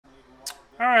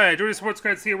Alright, Jordan Sports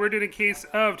Cards here. We're doing a case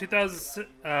of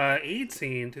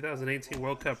 2018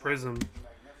 World Cup Prizm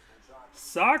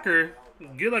Soccer.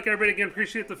 Good luck, everybody. Again,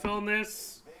 appreciate the fill in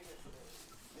this.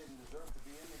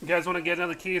 You guys want to get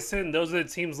another case in? Those are the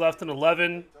teams left in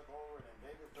 11.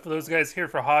 For those guys here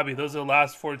for Hobby, those are the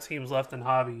last 4 teams left in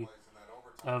Hobby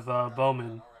of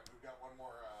Bowman.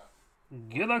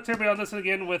 Good luck to everybody on this one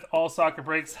again with all soccer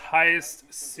breaks.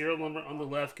 Highest serial number on the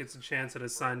left gets a chance at a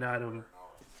signed item.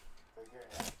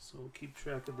 So we'll keep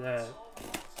track of that.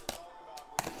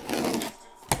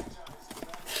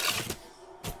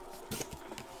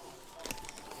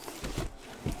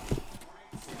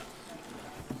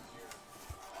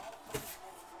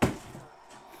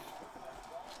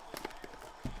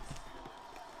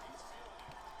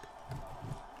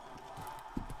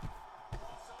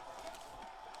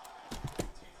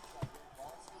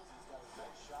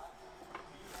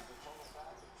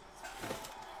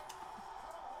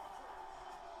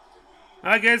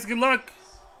 Alright guys, good luck.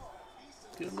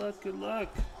 Good luck, good luck.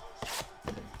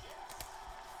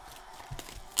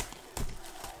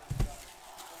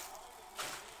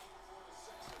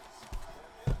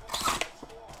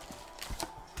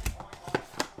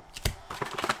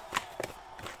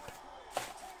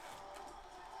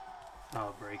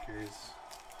 Oh, breakers.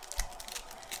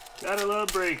 Gotta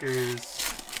love breakers.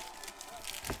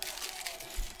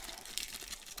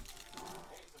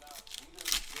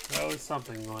 Always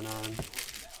something going on.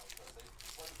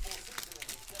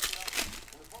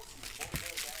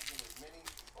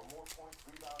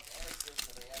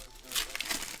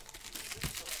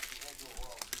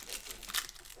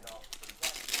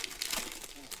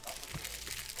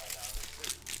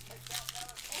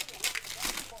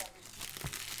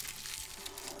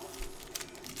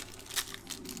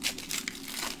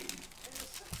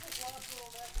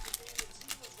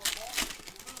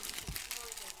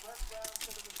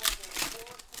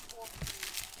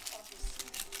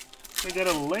 We got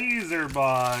a laser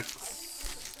box.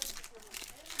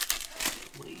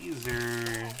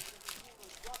 Laser.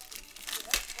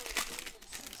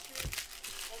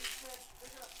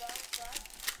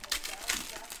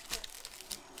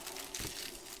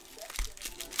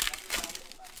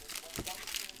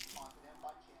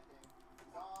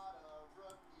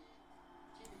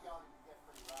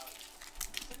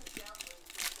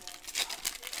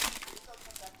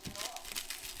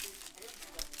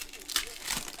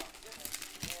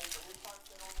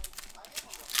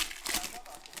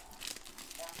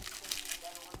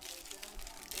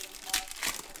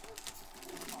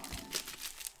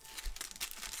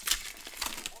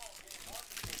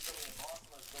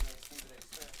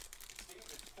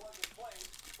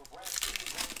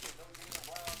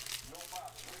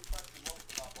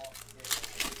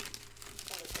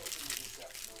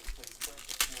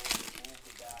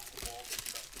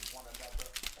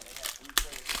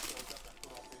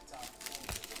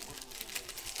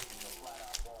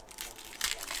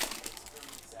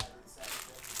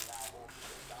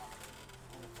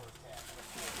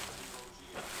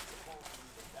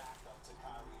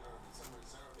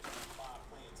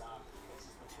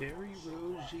 Terry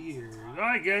Rozier.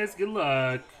 Alright guys, good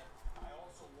luck.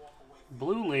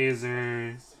 Blue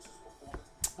laser.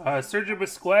 Sergio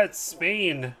Busquets,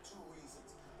 Spain.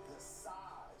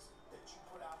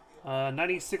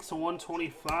 96 to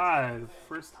 125.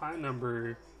 First time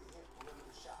number.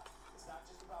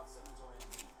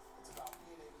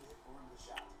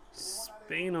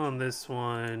 Spain on this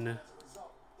one.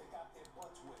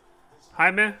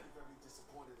 Jaime.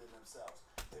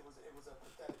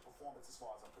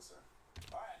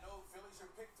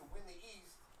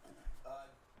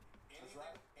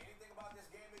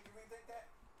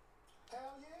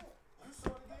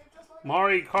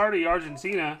 Mari Cardi,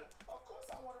 Argentina.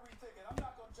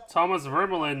 Thomas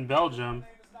Vermaelen, Belgium.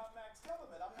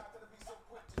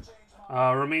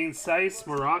 Romain Saiz,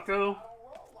 Morocco.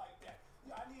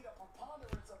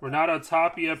 Renato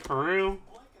Tapia, Peru.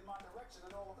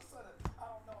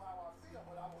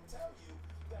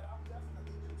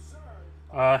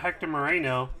 Hector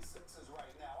Moreno.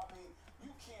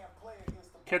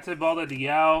 Ketebalda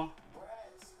Diao.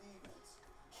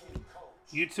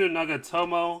 Yuto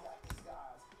Nagatomo.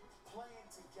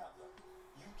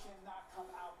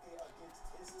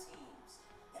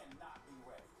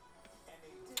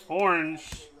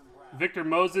 Orange, Victor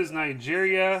Moses,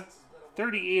 Nigeria,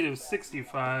 38 of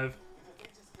 65.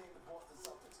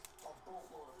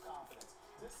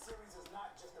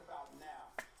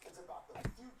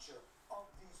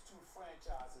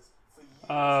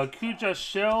 Kuja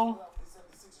Shell,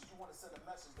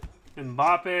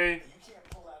 Mbappe,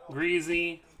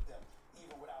 Greasy,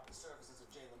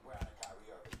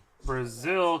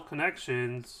 Brazil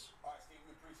connections.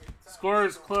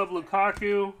 Scorers Club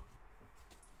Lukaku.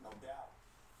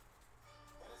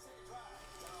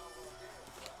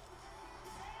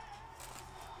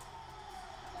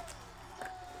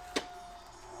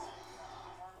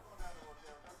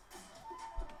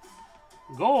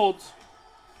 Gold.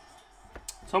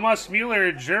 Thomas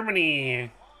Müller,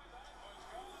 Germany.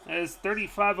 That is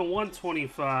 35 and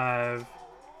 125.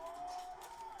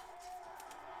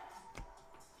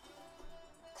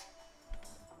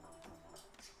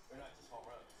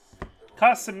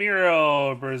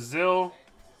 Casemiro, Brazil.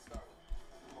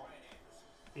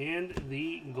 And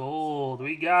the gold.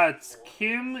 We got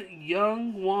Kim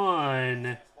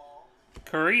Young-won,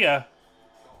 Korea.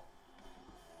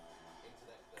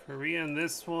 And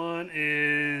this one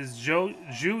is Ju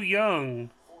Young,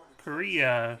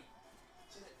 Korea.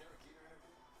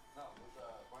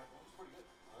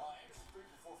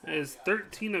 It is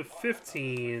 13 of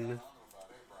 15.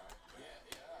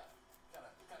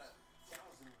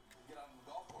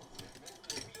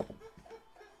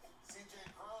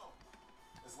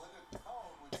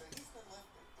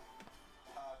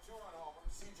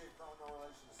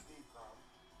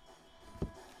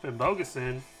 Van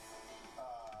Bogason.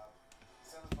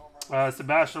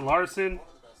 Sebastian Larson.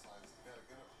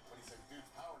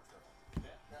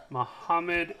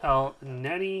 Mohamed El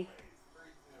Neni.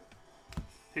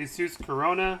 Jesus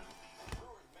Corona.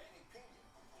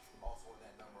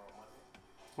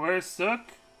 Where's Sook?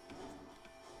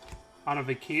 On a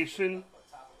vacation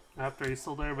after he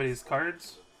sold everybody's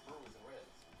cards.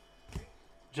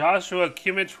 Joshua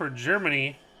Kimmich for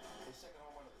Germany.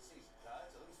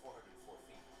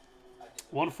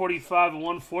 145 and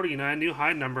 149, new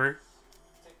high number.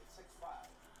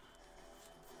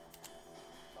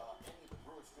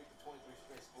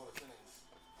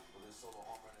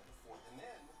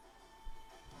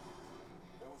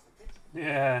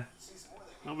 Yeah,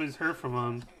 nobody's heard from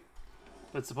him.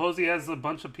 But suppose he has a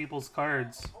bunch of people's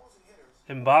cards.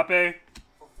 Mbappe,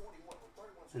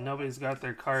 and nobody's got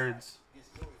their cards.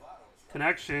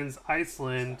 Connections,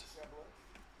 Iceland.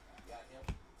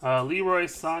 Leroy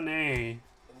Sané.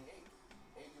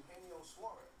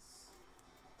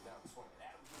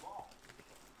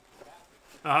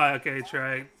 Okay,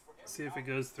 try. See if it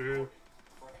goes through.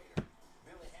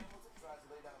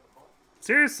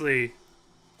 Seriously.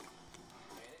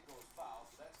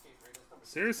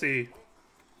 Seriously.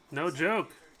 No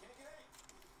joke.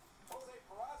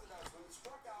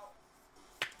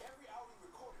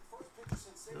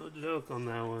 No joke on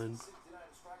that one.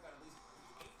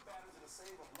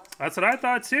 That's what I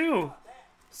thought too.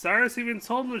 Cyrus even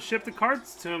told him to ship the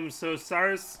cards to him, so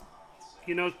Cyrus,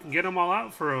 you know, can get them all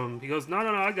out for him. He goes, no,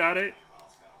 I got it.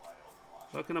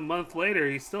 Fucking a month later,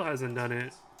 he still hasn't done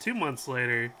it. 2 months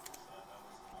later.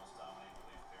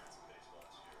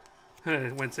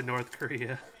 Went to North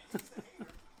Korea.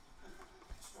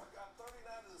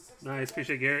 Nice,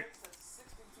 appreciate Garrett.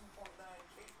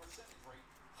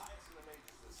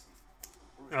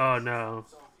 Oh no,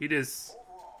 he just,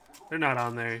 they're not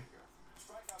on there.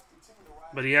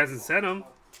 But he hasn't sent them.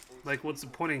 Like, what's the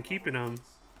point in keeping them?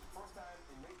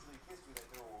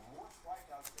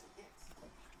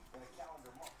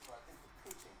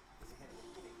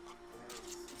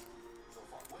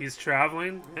 He's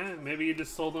traveling? Yeah, maybe he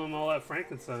just sold them all at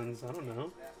Frankenson's. I don't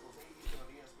know.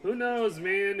 Who knows,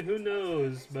 man? Who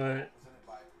knows? But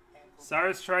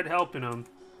Cyrus tried helping him.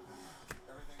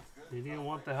 He didn't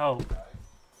want the help.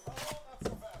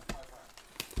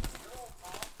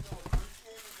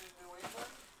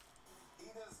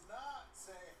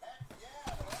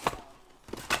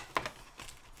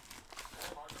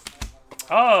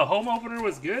 Oh, home opener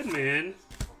was good, man.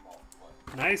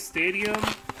 Nice stadium.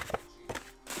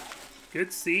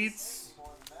 Good seats.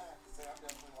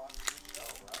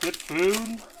 Good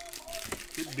food.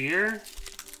 Good beer.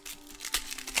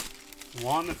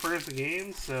 Won the first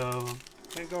game, so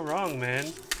can't go wrong, man.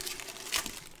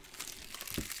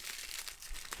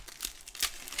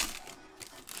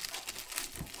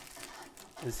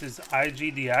 This is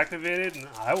IG deactivated?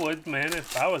 I would, man,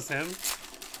 if I was him.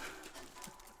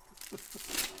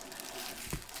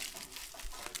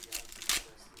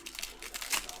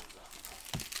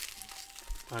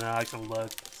 I know, I can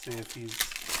look, see if he's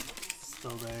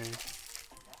still there.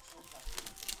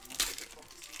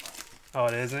 Oh,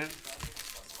 it isn't?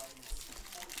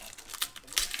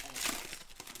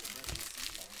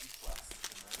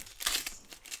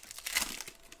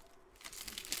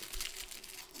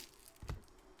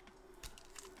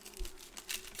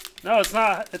 No, it's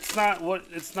not. It's not what.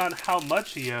 It's not how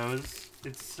much he owes.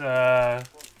 It's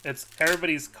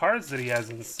everybody's cards that he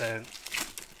hasn't sent.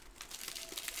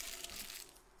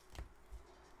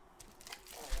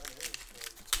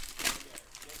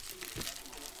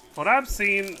 What I've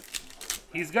seen,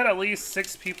 he's got at least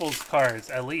 6 people's cards.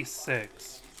 At least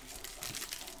 6.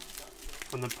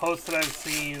 From the posts that I've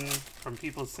seen, from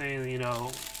people saying, you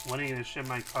know, wanting to ship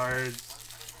my cards.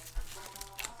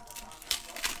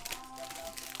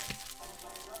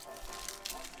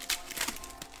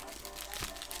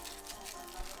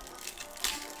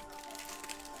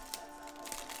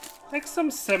 Like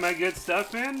some semi-good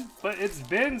stuff, man. But it's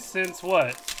been since,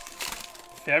 what?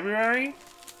 February?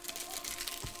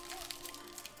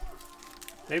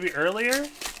 Maybe earlier?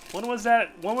 When was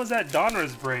that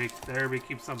Donruss break that everybody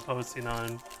keeps on posting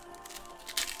on?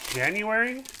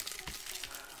 January?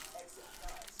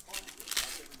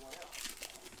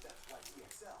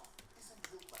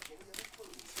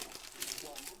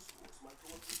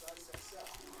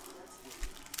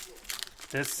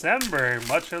 December,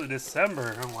 much early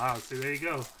December. Oh wow, see, there you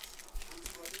go.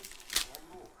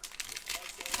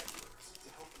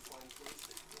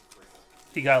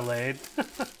 He got laid.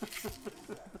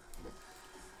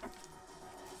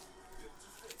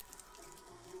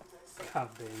 God,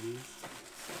 baby.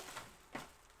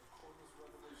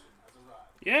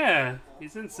 Yeah,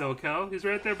 he's in SoCal. He's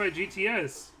right there by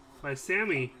GTS, by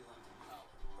Sammy.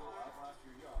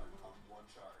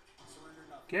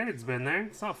 Garrett's been there.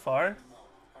 It's not far.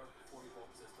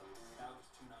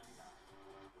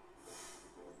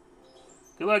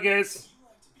 Good luck, guys.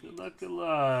 Good luck, good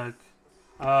luck.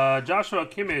 Joshua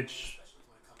Kimmich.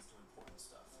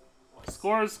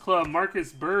 Scores Club,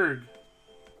 Marcus Berg.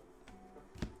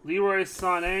 Leroy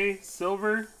Sané,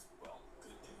 Silver.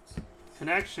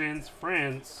 Connections,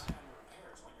 France.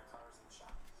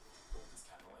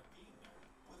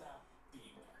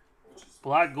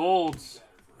 Black Golds,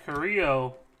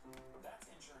 Carrillo.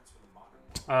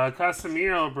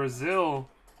 Casemiro, Brazil.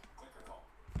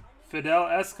 Fidel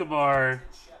Escobar,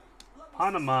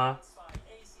 Panama.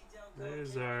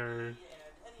 There's our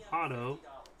auto.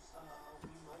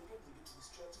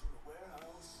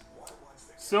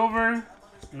 Silver,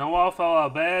 Nawaf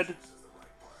Al-Abed.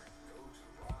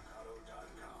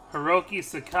 Hiroki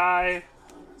Sakai.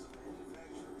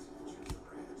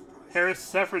 Harris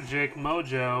Sefrajic,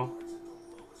 Mojo.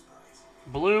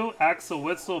 Blue, Axel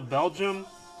Witsel, Belgium.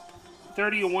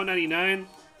 30/199.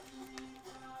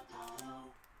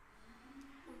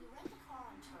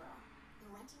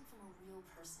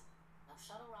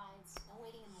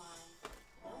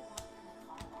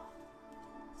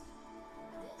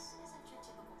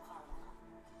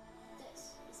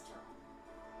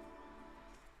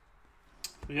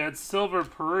 We got Silver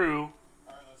Peru.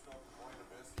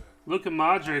 Luka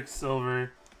Modric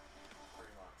Silver.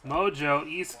 Mojo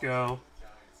Isco.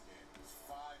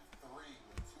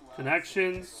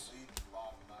 Connections.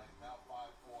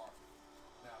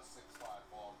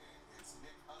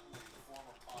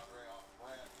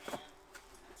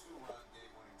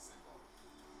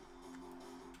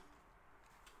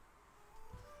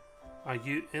 Are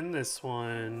you in this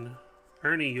one?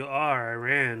 Ernie, you are. I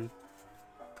ran.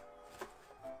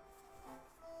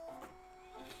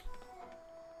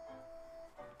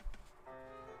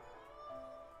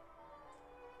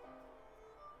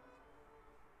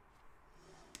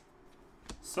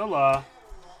 Salah,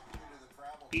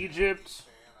 Egypt,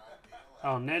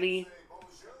 El Neni,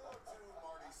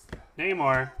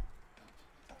 Neymar,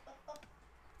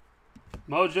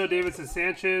 Mojo Davidson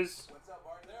Sanchez,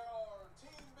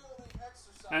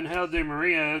 Angel Di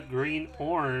Maria, green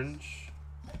orange,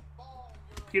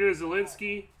 Peter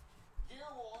Zielinski,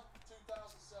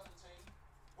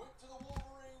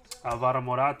 Alvaro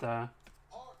Morata,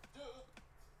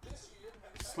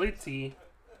 Slitsy,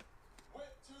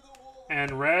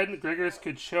 and red, Gregors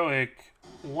Kuchowiak,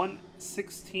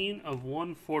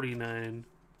 1/16/149.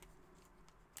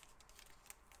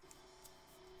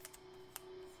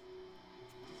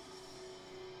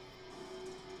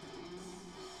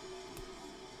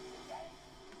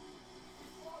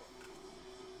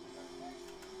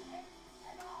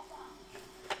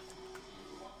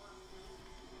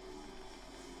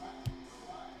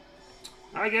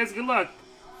 All right, guys, good luck.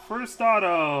 First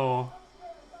auto.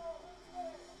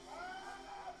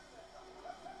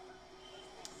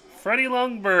 Freddie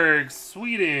Lundberg,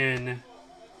 Sweden.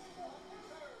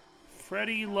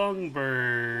 Freddie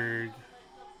Lundberg.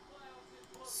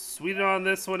 Sweden on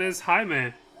this one is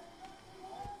Jaime.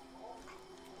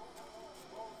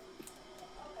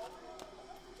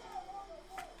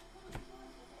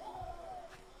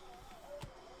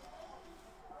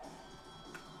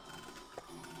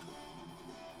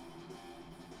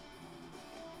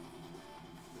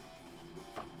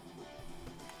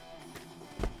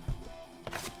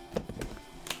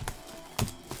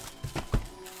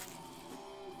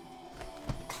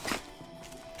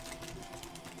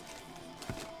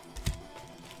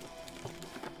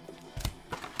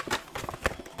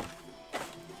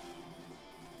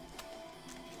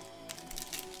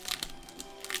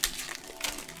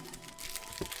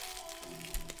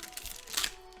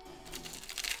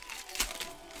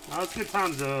 Oh, it's good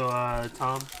times though,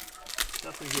 Tom.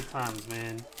 Definitely good times,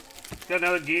 man. Got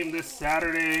another game this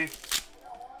Saturday.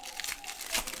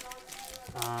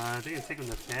 I think I'm taking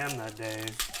the fam that day.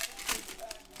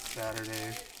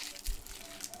 Saturday.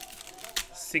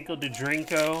 Cinco de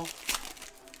Drinko.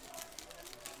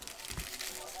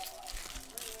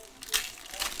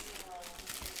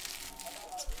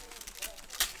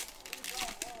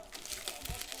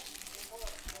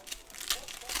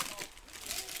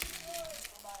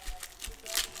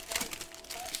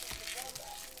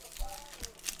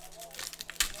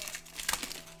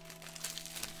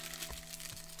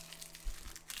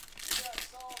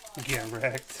 Get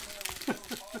wrecked.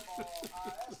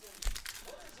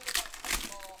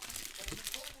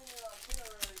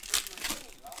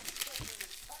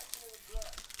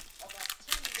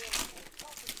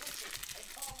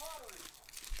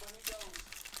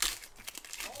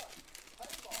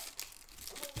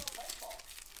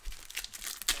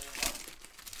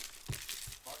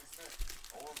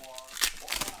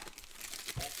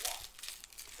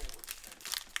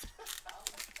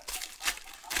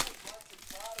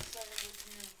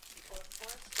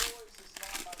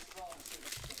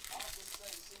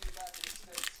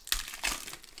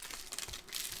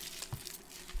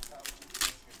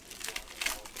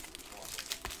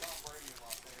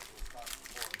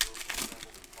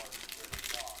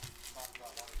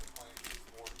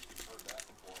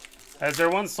 Has there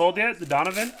one sold yet? The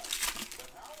Donovan?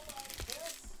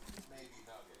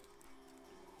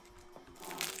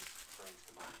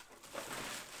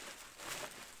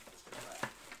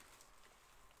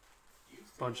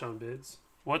 Bunch on bids.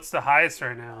 What's the highest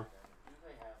right now?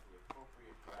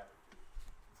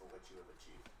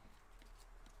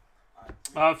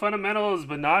 Fundamentals,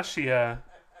 Benashia.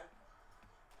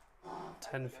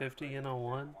 1050 in a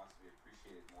 1.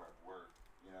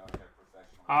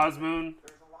 Osmoon.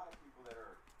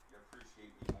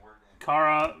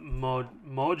 Kara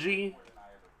Moji.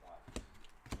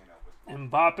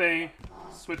 Mbappe.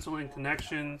 Switzerland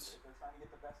Connections.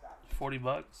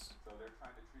 $40.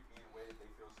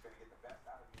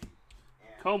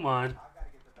 Coman.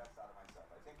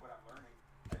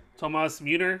 Tomas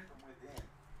Muner.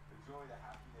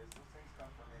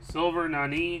 Silver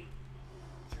Nani.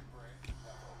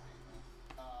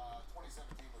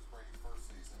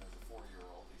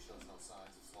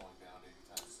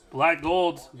 Black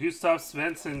Gold, Gustav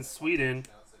Svensson, Sweden.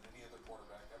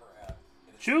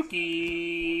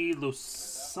 Chucky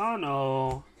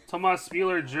Lusano. Thomas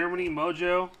Müller, Germany,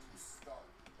 Mojo.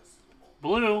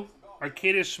 Blue,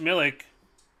 Arkadiusz Milik.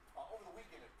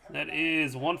 That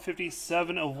is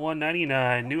 157 of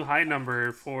 199. New high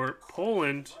number for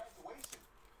Poland.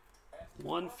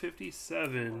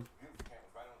 157.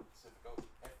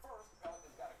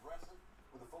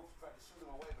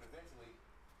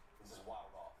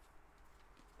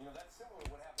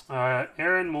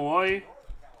 Aaron Moy.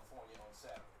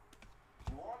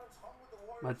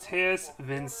 Mateus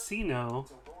Vincino.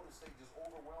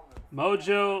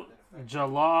 Mojo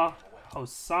Jalal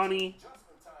Hosani.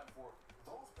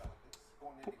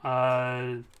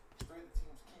 I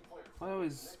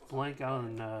always blank out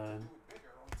on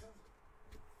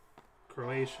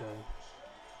Croatia.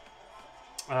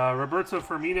 Roberto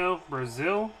Firmino,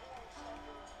 Brazil.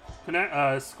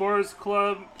 Scores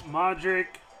Club, Modric.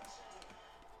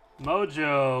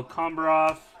 Mojo,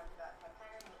 Kombrov.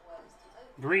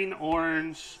 Green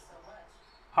Orange,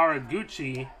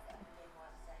 Haraguchi.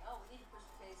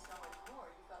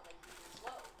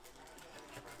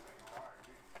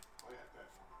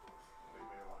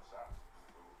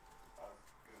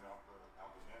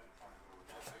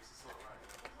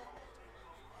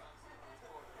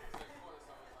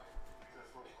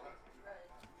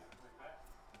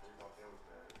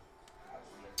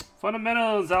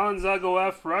 Fundamentals, Alan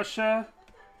Zagoev, Russia.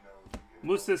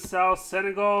 Moussa Sal,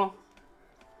 Senegal.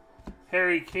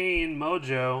 Harry Kane,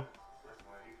 Mojo.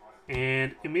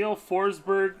 And Emil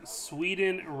Forsberg,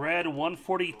 Sweden, red,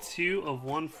 142 of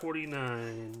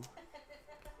 149.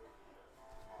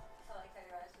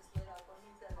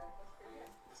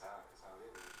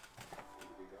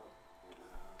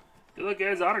 Good luck,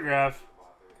 guys. Autograph.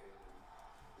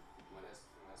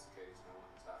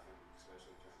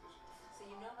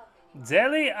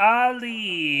 Dele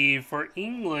Ali for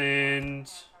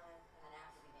England.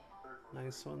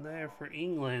 Nice one there for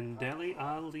England. Dele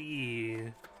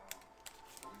Ali.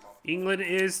 England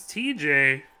is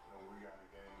TJ.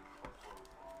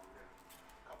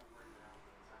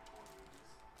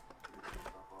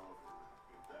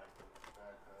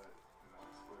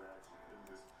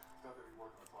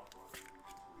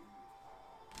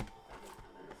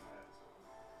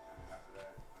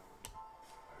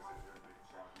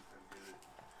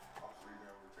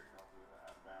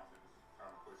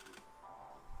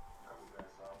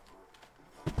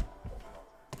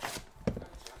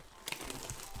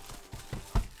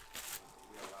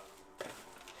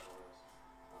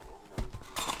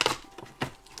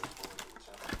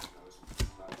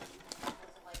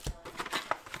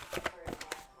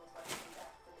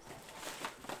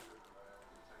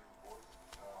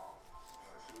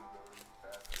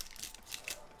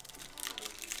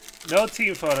 No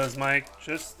team photos, Mike.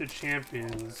 Just the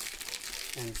champions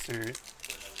insert.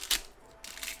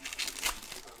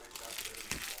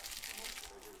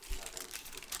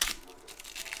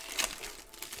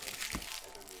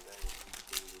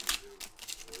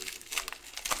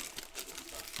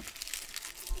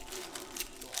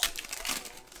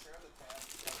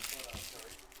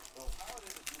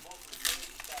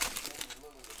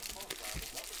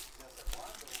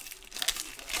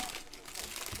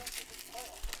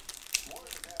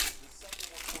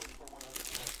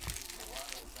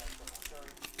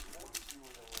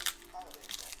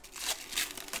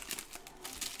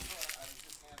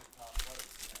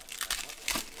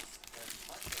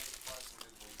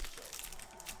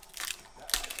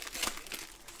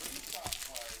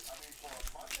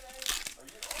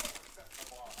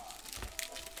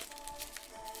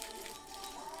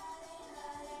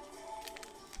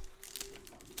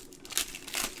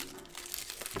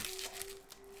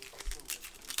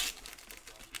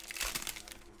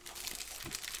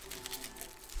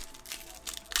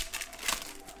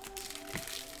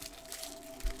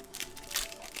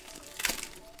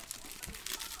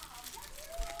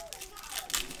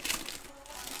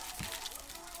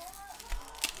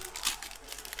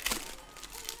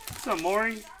 What's up,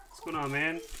 Maury? What's going on,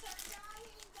 man?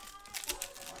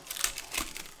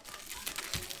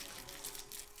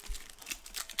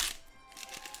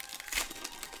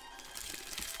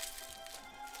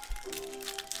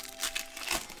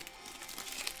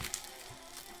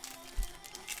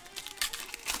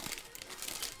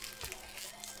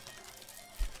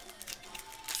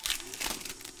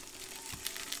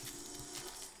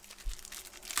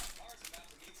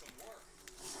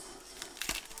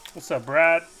 What's up,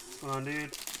 Brad? What's going on,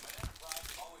 dude?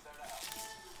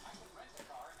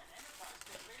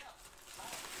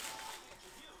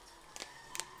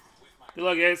 Good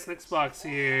luck, guys. Next box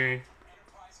here.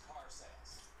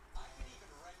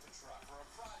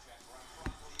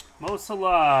 Mo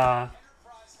Salah,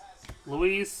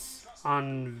 Luis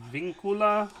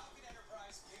Anvincula,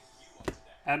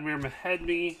 Admir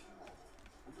Mahedmi,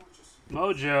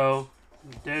 Mojo,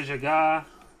 Dejaga,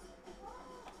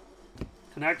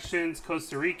 Connections,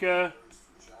 Costa Rica,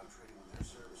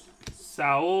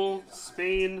 Saul,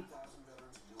 Spain,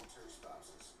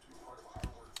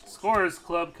 Scorers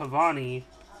Club, Cavani,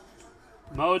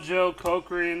 Mojo,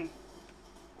 Cochran,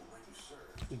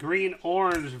 Green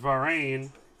Orange,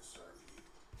 Varane,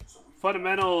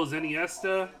 Fundamentals,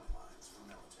 Iniesta,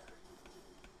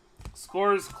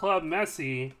 Scorers Club,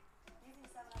 Messi,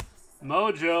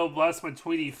 Mojo, Bless My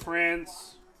Tweety,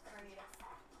 France,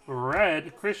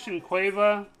 Red, Christian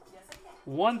Cueva,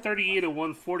 138 of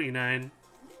 149.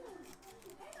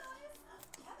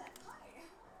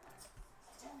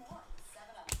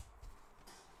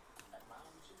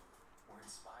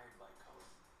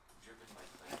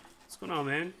 What's going on,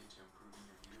 man?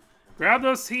 Grab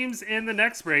those teams in the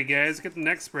next break, guys. Get the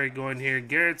next break going here.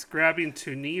 Garrett's grabbing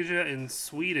Tunisia and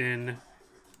Sweden.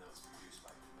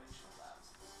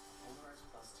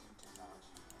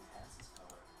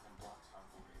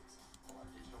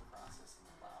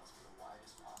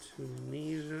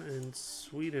 Tunisia and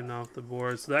Sweden off the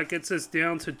board. So that gets us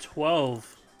down to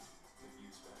 12.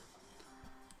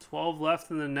 12 left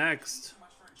in the next.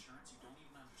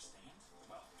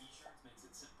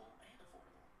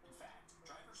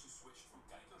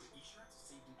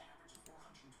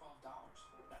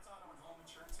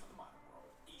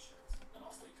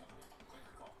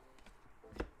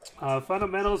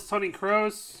 Fundamentals, Tony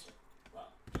Kroos.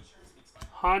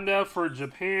 Honda for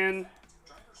Japan.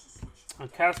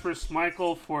 Kasper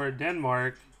Schmeichel for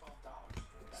Denmark.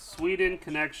 Sweden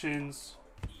Connections.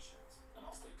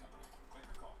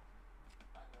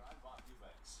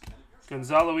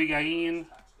 Gonzalo Higuain.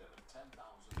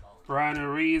 Brian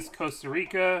Ruiz, Costa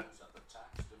Rica.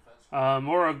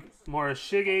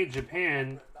 Morishige,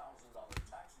 Japan.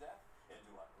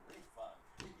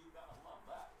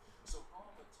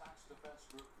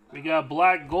 We got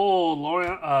Black Gold,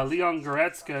 Leon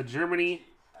Goretzka, Germany.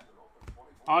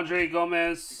 Andre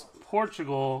Gomez,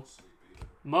 Portugal.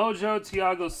 Mojo,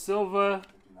 Thiago Silva.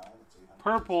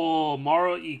 Purple,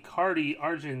 Mauro Icardi,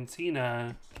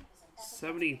 Argentina.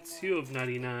 72 of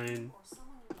 99.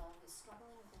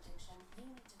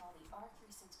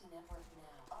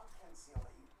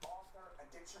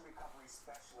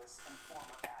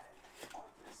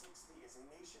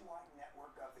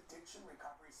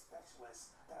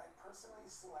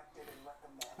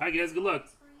 Alright, guys, good luck.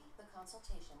 The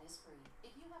consultation is free.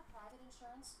 If you have private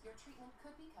insurance, your treatment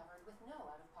could be covered with no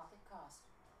out-of-pocket cost.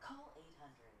 Call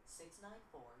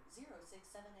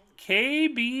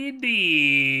 800-694-0678.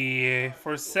 KBD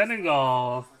for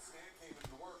Senegal.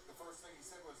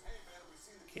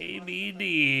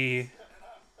 ABD.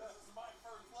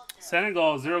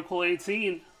 Senegal,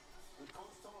 0-18.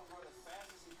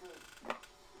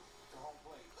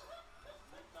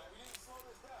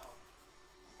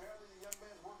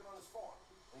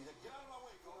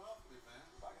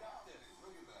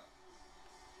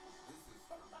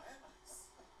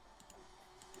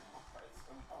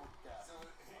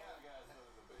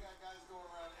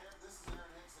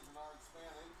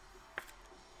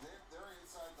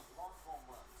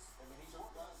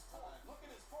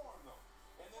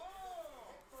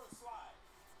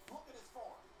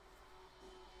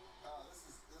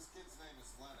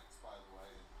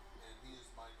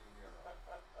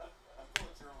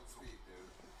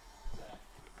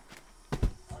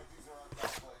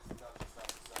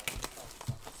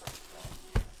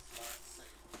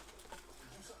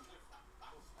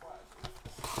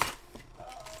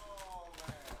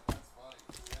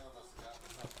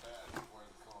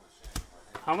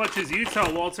 How much is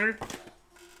Utah, Walter?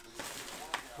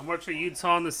 How much are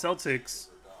Utah and the Celtics?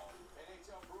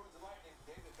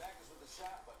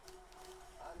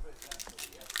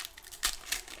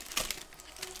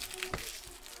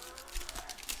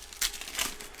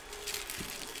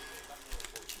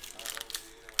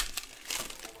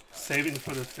 Saving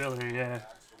for the filler, yeah.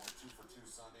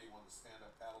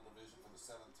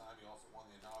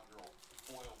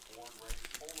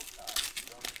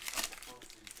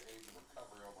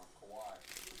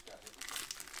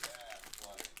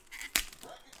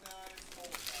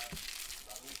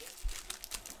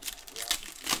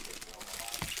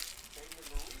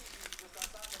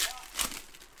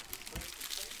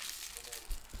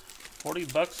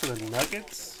 $40 for the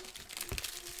Nuggets.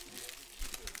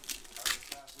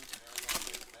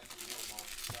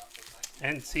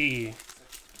 NT.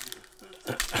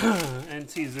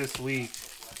 NT's this week.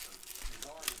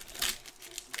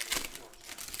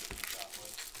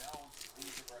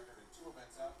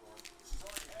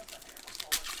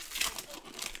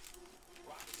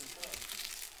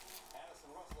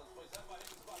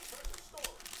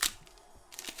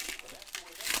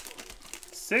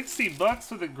 $60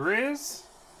 for the Grizz.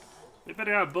 They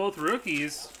better have both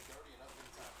rookies.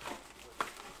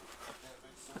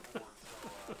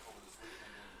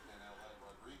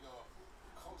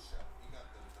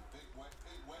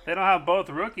 They don't have both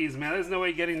rookies, man. There's no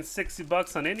way getting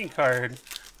 $60 on any card.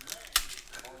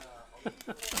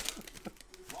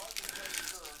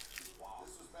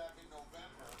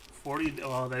 40.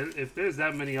 Well, if there's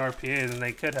that many RPAs, then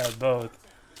they could have both.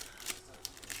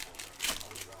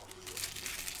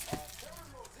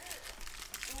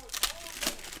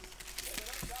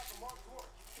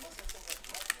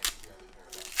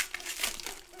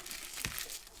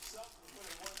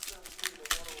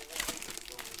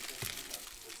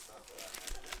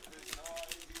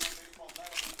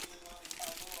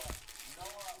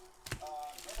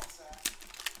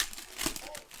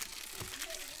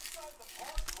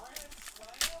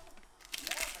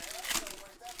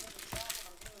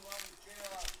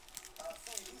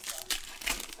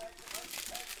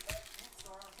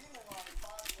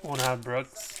 Won't have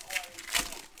Brooks.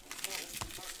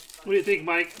 What do you think,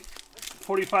 Mike?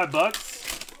 $45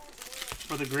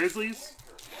 for the Grizzlies?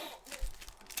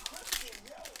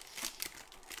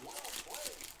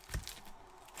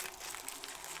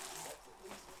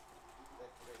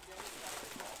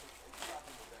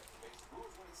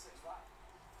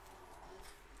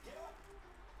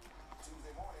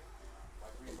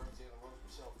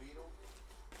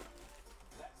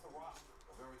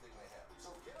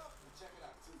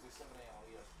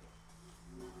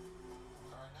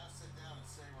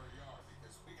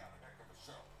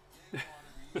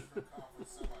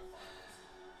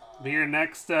 Be your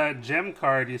next gem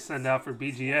card you send out for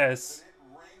BGS.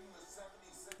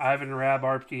 Ivan Rabb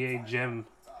RPA gem.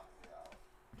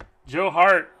 Joe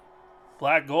Hart,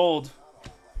 black gold.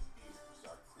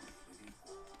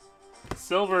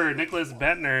 Silver, Nicholas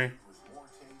Bentner.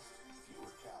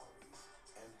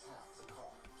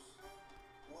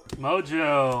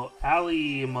 Mojo,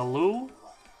 Ali Malou.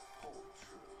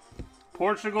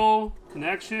 Portugal,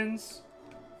 connections.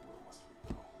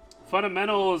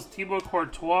 Fundamentals, Thibaut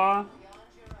Courtois.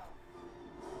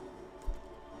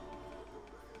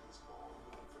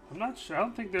 I'm not sure.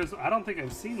 I don't think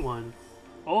I've seen one.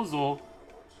 Ozil.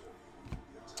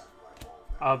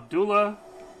 Abdullah.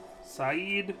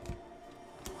 Saeed.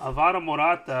 Alvaro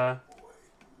Morata.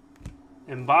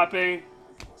 Mbappe.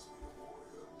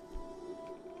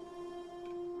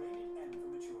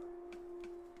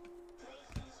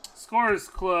 Scorers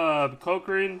Club,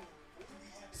 Cochran.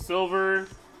 Silver.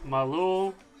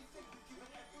 Malul.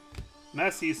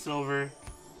 Messi silver.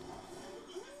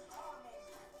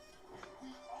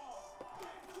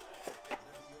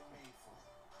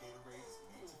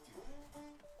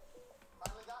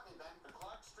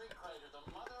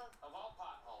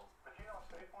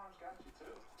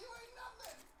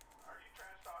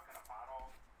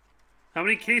 How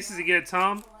many cases you get,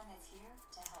 Tom?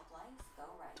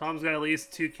 Tom's got at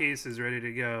least 2 cases ready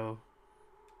to go.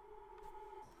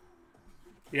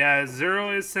 Yeah,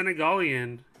 Zero is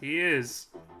Senegalian. He is.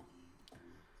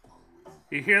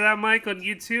 You hear that, Mike, on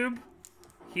YouTube?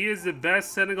 He is the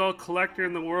best Senegal collector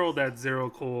in the world, that Zero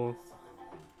Cole.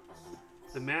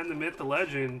 The man, the myth, the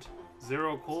legend.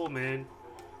 Zero Cole, man.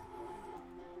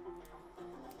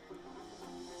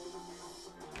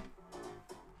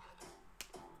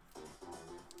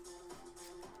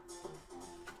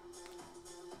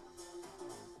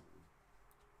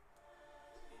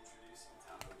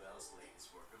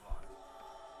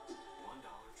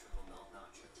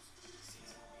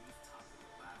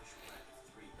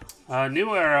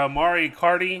 New era, Mari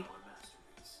Cardi.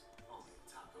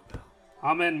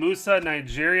 Ahmed Musa,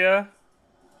 Nigeria.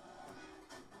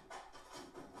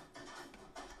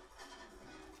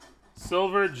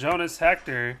 Silver, Jonas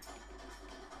Hector.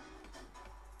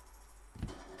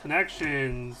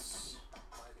 Connections.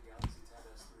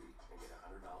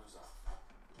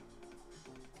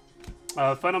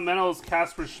 Fundamentals,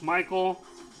 Casper Schmeichel.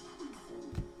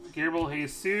 Gabriel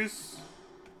Jesus.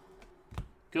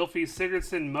 Gylfi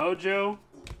Sigurdsson, Mojo.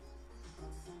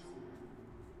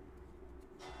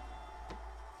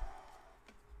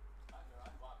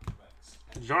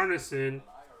 Jarnison.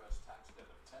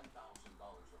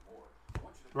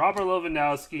 Robert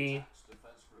Lewandowski.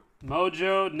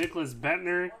 Mojo, Nicholas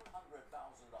Bentner.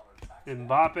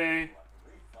 Mbappe.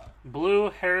 Blue,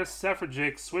 Harris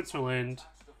Sefragic, Switzerland.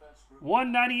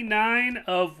 199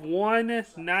 of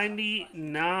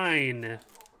 199.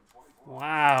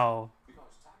 Wow.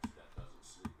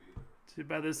 Too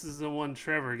bad this is the one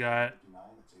Trevor got.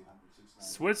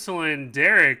 Switzerland,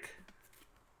 Derek.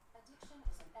 Addiction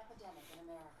is an epidemic in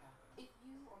America. If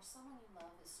you or someone you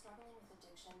love is struggling with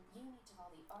addiction, you need to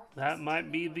call the That might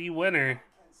be the winner.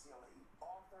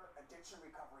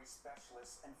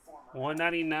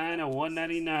 199 of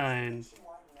 199.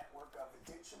 network of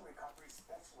addiction recovery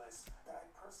specialists that I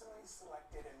personally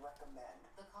selected and recommend.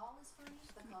 The call is free,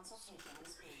 the consultation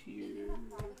is free. If you have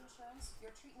private insurance,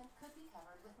 your treatment could be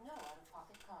covered with no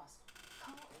out-of-pocket cost.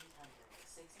 Call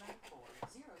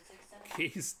 800-694-0677.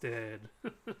 He's dead.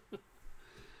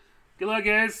 Good luck,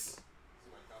 guys.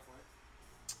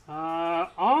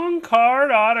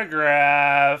 On-card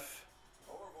autograph.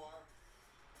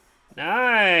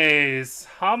 Nice.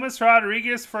 James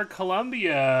Rodriguez for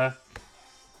Colombia.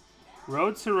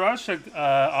 Road to Russia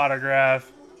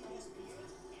autograph.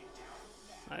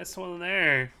 Nice one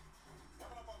there.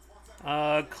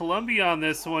 Colombia on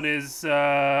this one is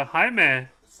Jaime.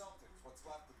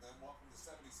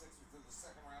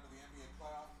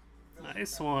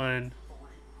 Nice one.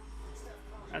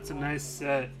 That's a nice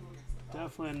set.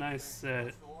 Definitely a nice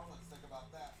set.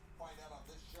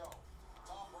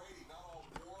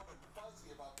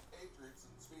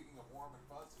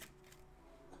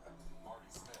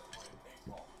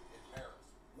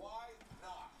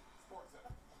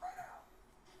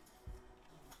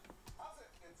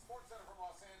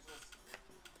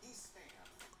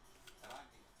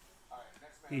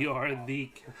 You are the...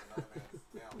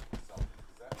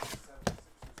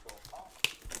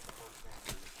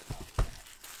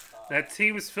 That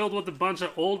team is filled with a bunch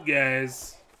of old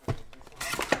guys.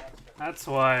 That's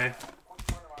why.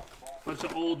 Bunch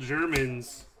of old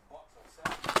Germans.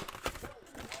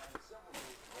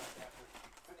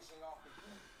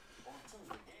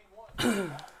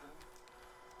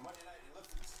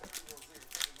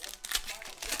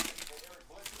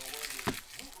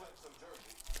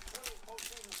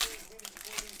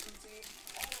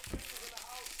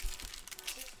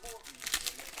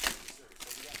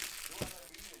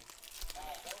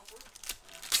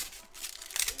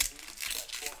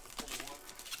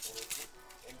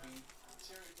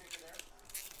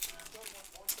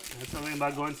 That's something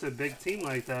about going to a big team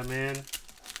like that, man.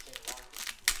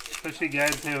 Especially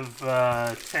guys who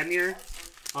have tenure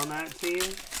on that team.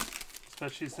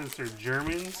 Especially since they're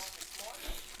Germans.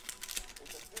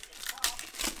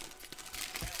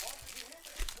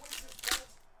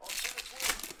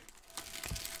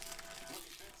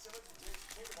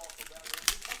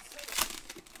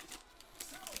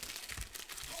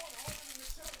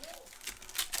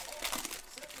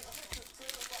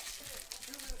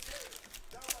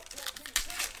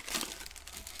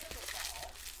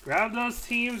 Grab those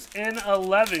teams in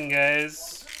 11,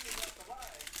 guys.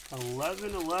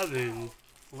 11-11.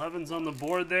 11's on the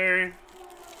board there.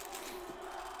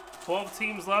 12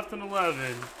 teams left in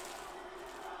 11.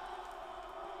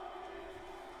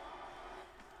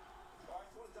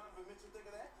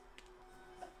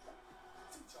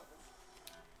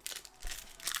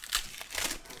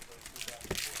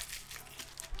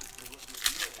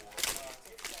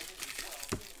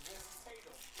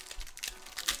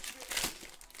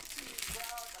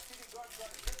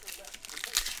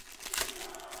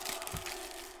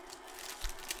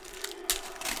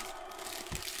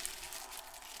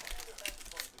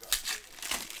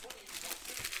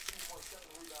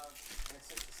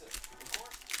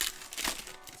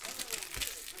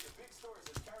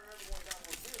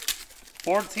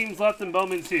 4 teams left in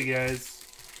Bowman too, guys.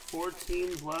 4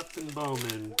 teams left in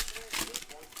Bowman.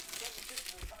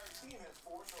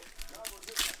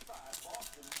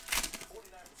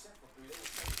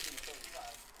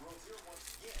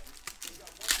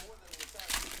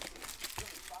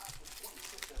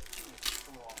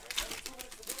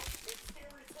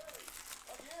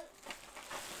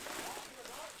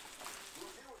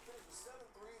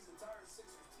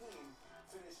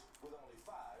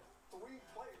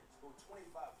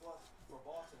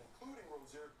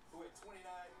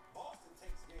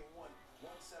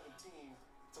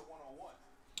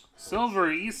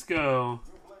 Silver, Isco.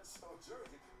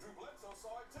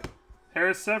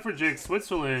 Harris Sefrajic,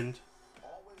 Switzerland.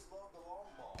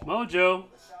 Mojo.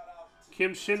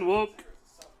 Kim Shin-wook.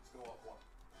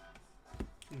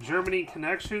 Germany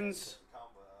Connections.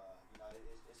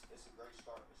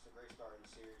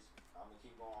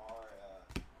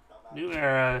 New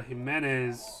Era,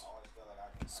 Jimenez.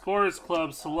 Scorers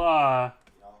Club, Salah.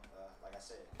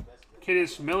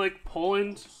 Kadish Milik,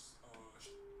 Poland.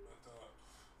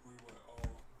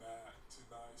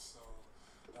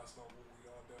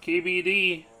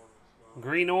 KBD,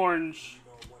 Green Orange.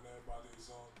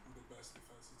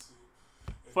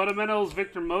 Fundamentals,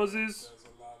 Victor Moses.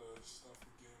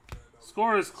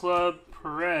 Scorers Club,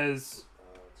 Perez.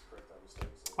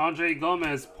 Andre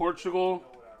Gomez, Portugal.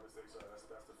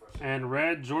 And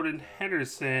red, Jordan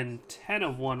Henderson, 10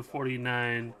 of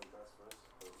 149.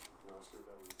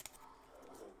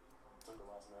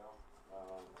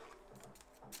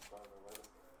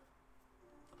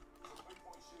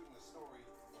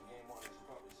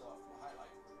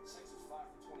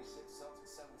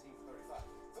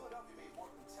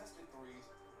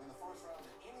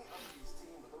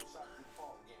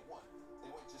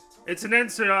 It's an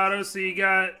insert auto, so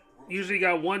you usually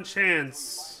got one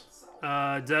chance,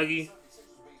 Dougie.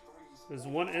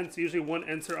 There's usually one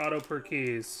insert auto per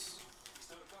case.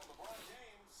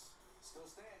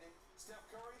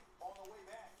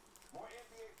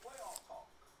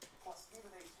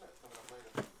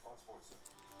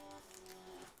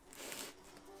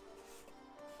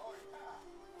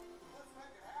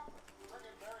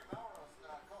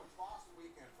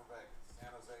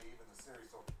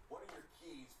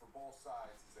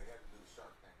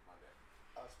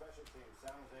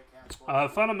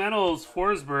 Fundamentals,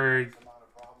 Forsberg.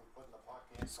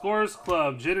 Scores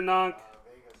Club, Jiddenok.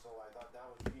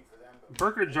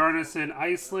 Burker Jarnison,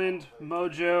 Iceland.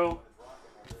 Mojo.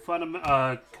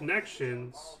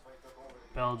 Connections,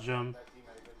 Belgium.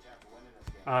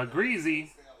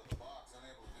 Greasy.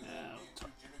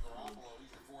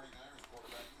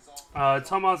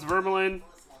 Thomas Vermaelen.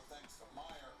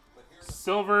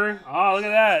 Silver. Oh, look at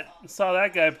that. I saw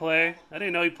that guy play. I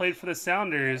didn't know he played for the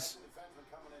Sounders.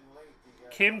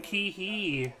 Kim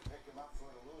Ki-hee.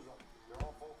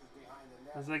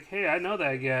 I was like, hey, I know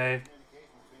that guy.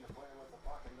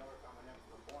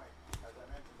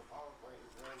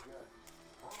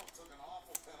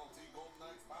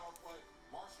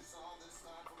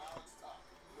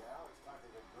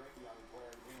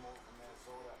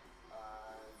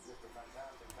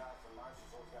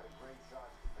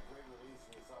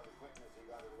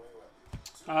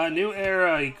 New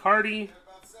Era, Icardi.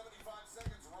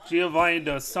 Giovanni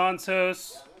Dos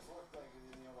Santos.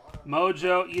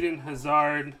 Mojo, Eden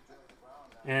Hazard.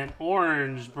 And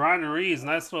orange, Brian Ruiz.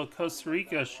 Nice little Costa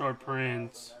Rica short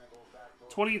print.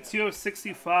 22 of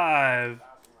 65.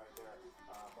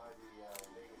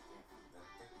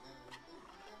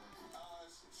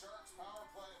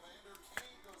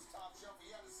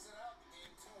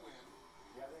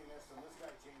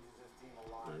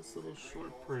 Nice little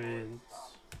short prints.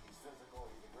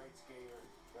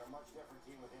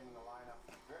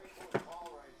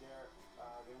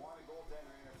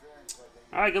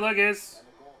 All right, good luck, guys.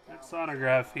 Next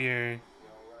autograph here.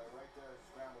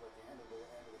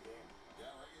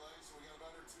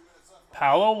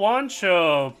 Paulo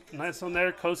Wanchope. Nice one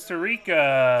there, Costa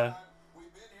Rica.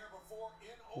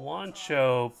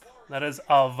 Wanchope. That is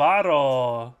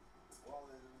Alvaro.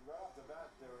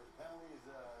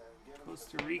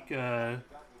 Costa Rica.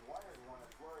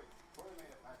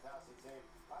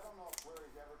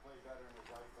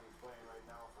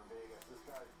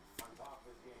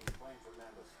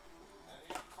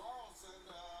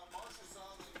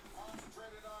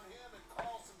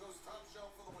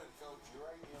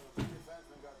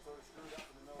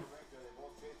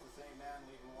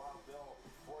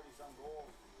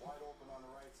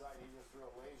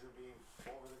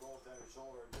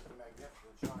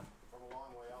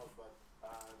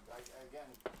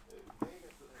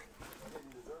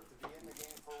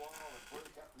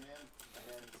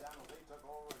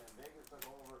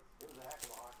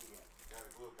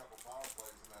 blew a couple power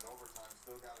plays in that overtime.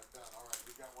 Still got it done. All right,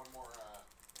 we've got one more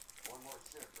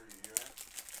shift for you, man.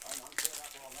 I'm staying up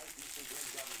all night. These two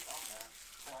games got me pumped, man.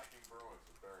 Lightning Bruins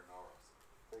with Barry Norris.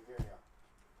 Take care, yeah.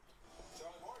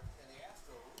 Charlie Morton and the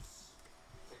Astros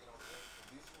taking over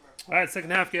the Houston. All right, second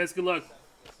half, guys. Good luck.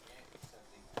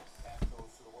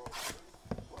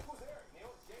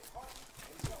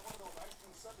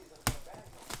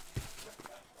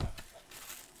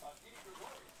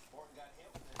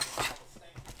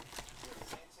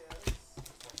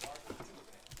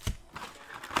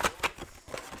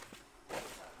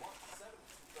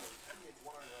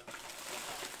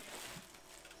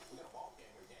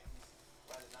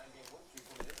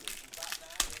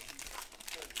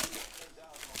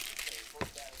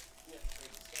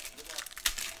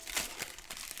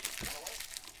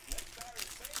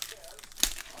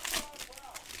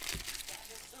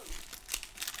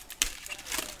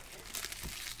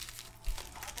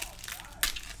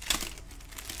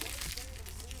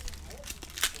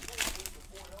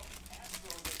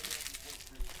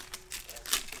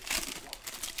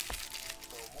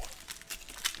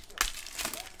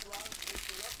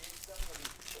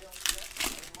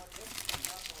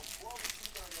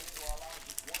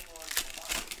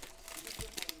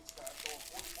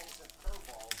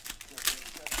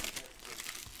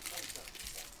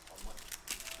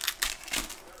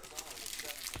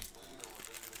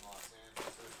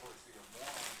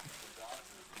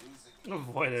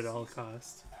 Avoid at all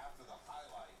costs. After the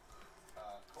highlight,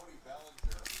 Cody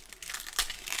Bellinger,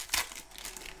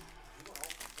 he went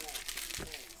over 4 with 3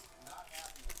 Ks, not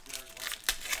happy with Jerry Lynn.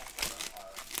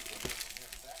 We'll hear from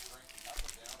him. Zach Greinke up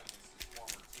and down against his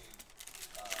former team.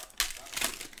 Not only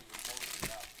did he was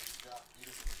mostly out. Good job,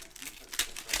 Peterson, with the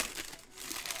defense.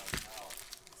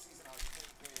 Season on 10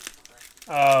 Ks for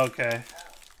Greinke. Oh, okay.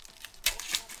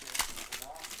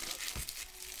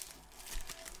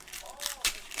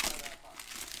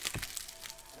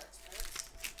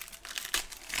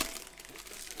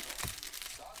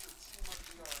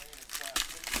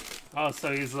 Oh,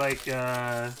 so he's like,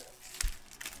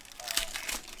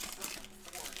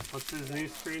 what's his new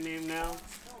screen name now?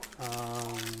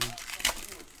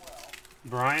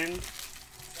 Brian?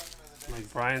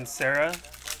 Like Brian Sarah?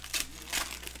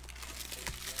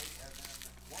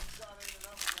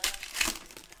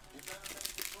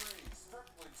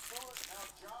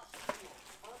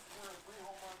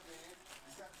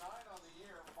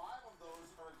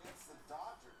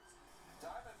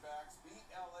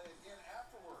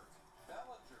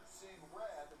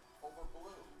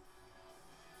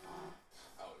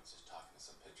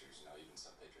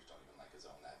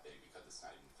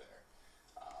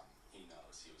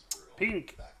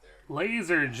 Pink.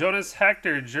 Laser. Jonas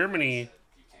Hector, Germany.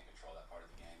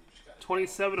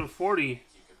 27 of 40.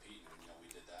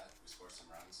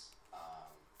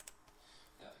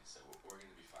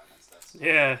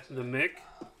 Yeah, the Mick.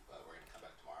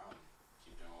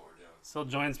 Still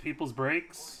joins people's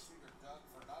breaks.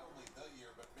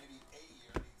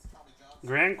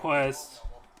 Grand Quest.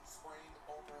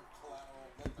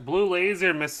 Blue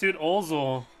Laser, Mesut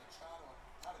Ozil.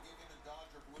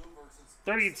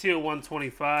 32 of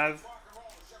 125.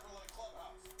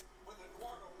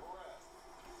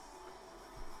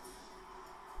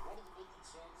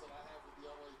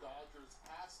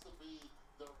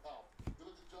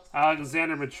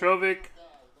 Alexander Mitrovic.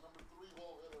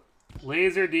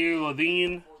 Laser, Diego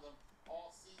Levine.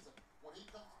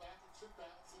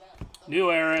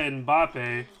 New era,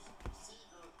 Mbappe.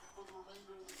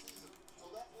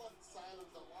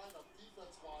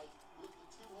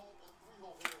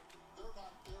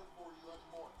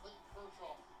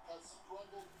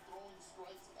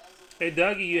 Hey,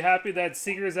 Dougie, you happy that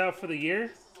Seager's out for the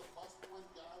year?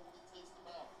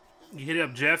 You hit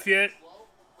up Jeff yet?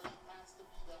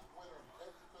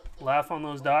 Laugh on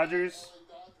those Dodgers.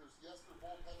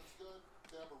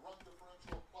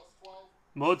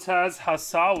 Motaz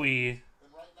Hassawi.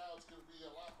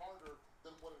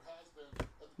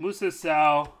 Musa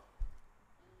Sao.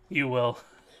 You will.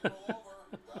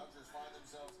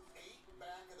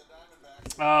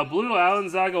 Blue Allen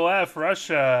Zagoev,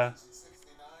 Russia.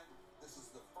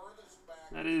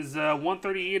 That is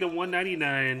 138 of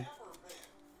 199.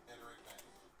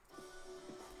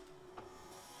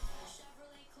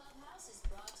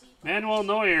 Manuel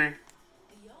Neuer.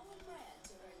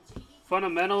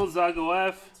 Fundamentals,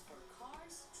 Zagoev.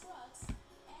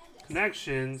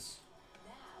 Connections.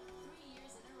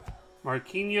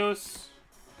 Marquinhos.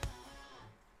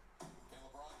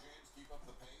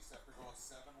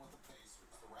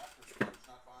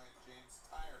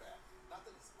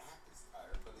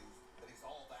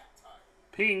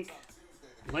 Pink.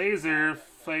 Laser.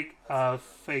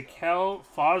 Fakel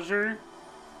Foger,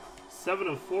 7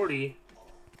 of 40.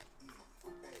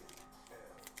 We're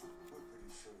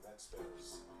pretty sure that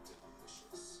spells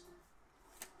delicious.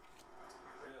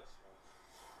 Real smooth.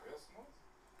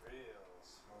 Real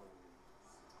smooth?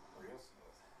 Real smooth. Real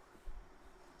smooth.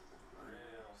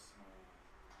 Real smooth.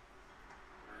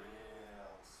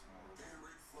 Real smooth.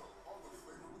 Very flow. All the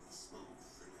flavor with a smooth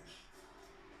finish.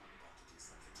 I'm about to do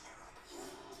something terrible.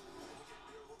 We can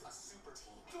build a super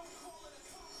team. Don't call it a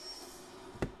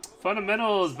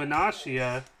Fundamentals,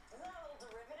 Benashia.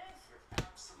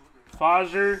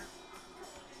 Foger.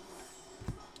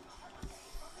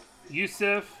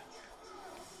 Yusuf.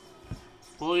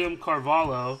 William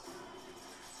Carvalho.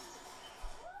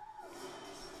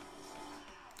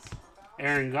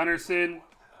 Aaron Gunnarsson.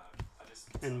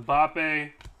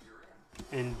 Mbappe.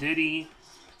 And Diddy.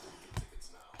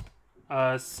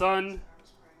 Sun.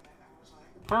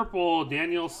 Purple,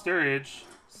 Daniel Sturridge.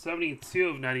 72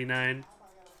 of 99.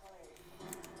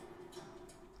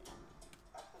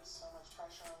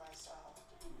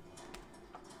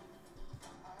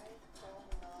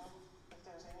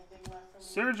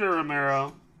 Sergio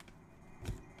Romero.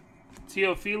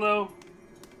 Teofilo.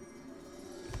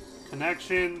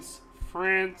 Connections.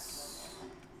 France.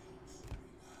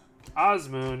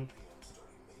 Osmoon.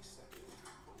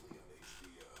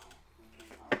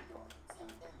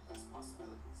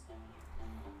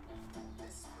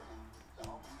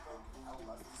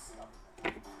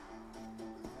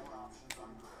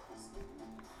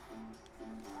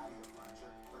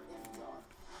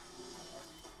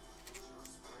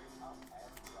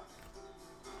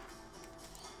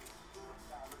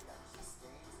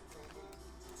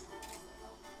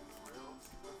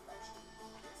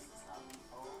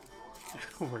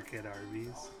 Work at Arby's.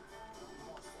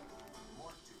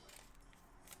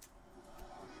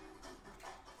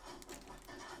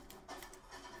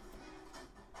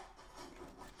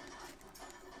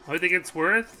 What do you think it's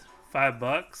worth?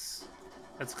 $5.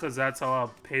 That's because that's all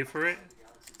I'll pay for it.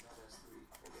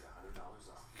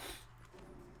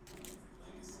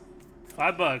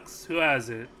 $5. Who has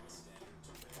it?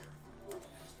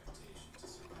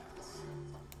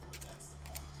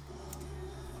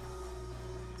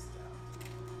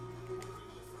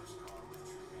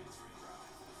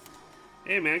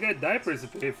 Hey man, I got diapers to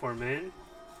pay for, man.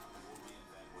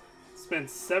 Spent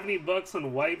 $70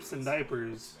 on wipes and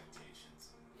diapers.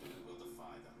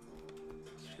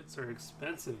 Shits are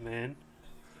expensive, man.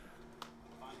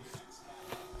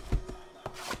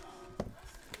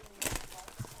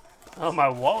 Oh, my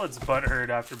wallet's butthurt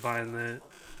after buying that.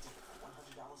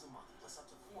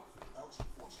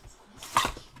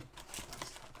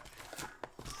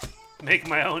 Make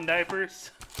my own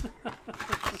diapers?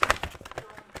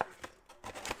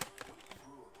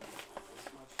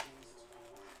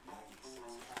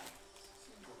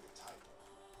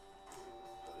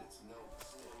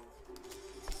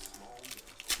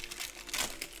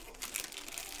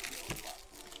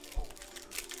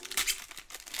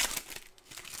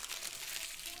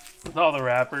 With all the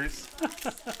wrappers.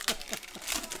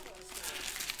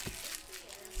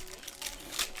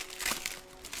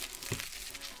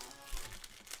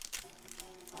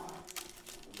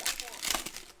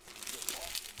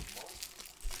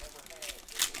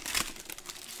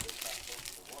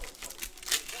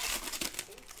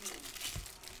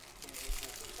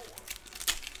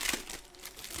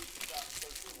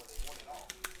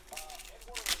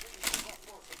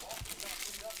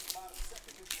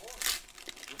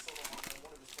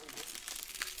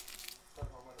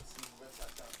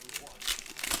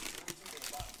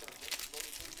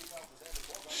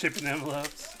 Shipping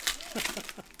envelopes.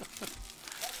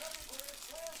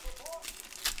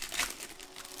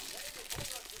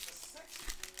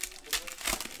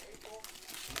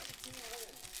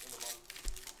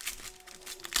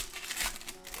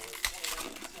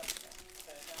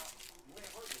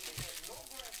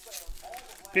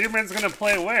 Peterman's gonna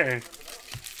play where?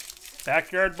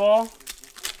 Backyard ball?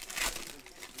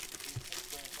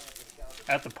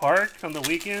 At the park on the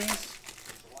weekends?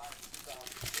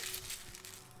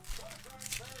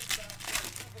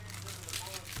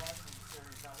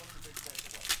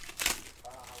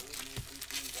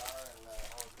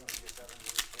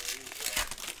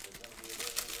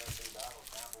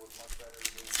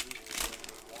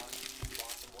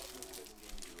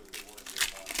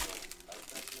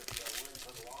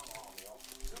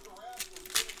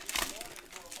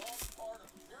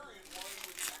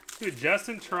 Dude,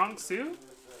 Justin Trunks too?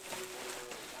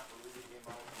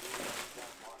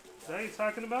 Is that what you're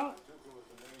talking about?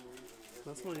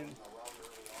 That's what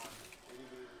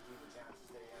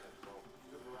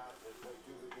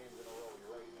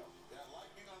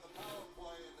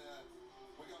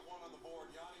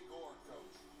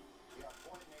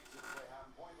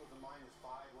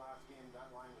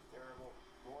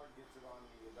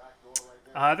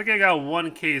I think I got one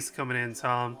case coming in,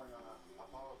 Tom.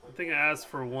 I think I asked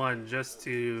for one just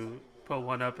to put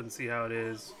one up and see how it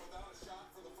is.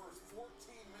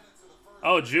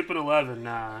 Oh, Jupe 11,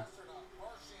 nah.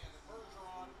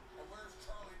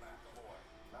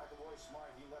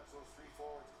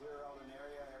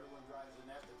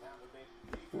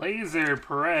 Laser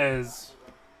Perez.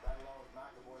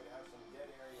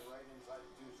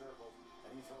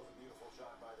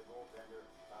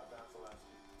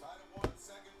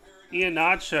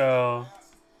 Iheanacho.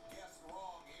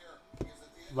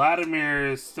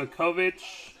 Vladimir Stokovic.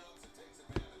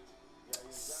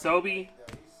 Sobi.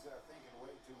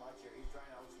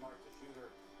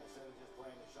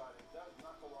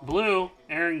 Blue,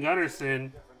 Aaron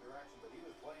Gunnarsson.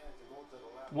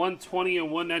 120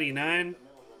 and 199.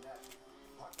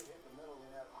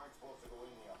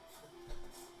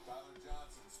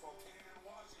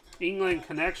 England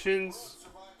Connections.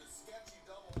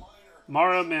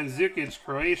 Mara Mandzukic,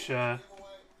 Croatia.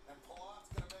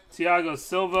 Thiago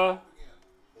Silva.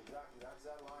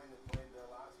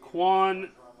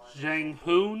 Kwon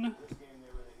Jang-hoon.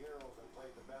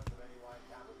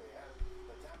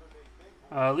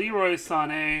 Leroy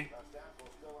Sané.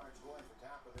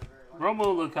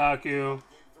 Romelu Lukaku.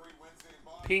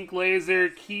 Pink Laser,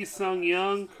 Ki Sung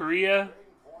Young, Korea.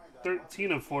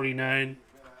 13 of 49.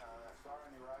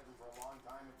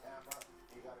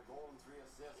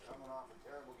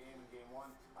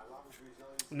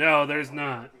 No, there's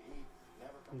not.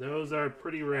 Those are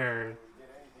pretty rare.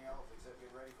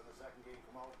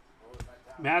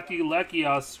 Matthew Leckie,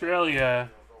 Australia.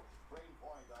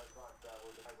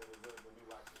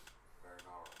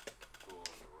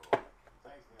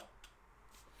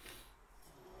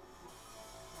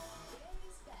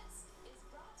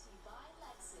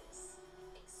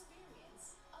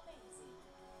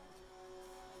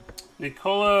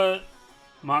 Nikola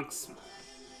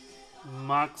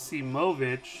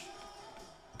Maximovic.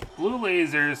 Blue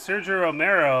Laser, Sergio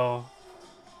Romero.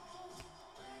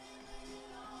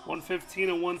 115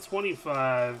 and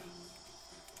 125.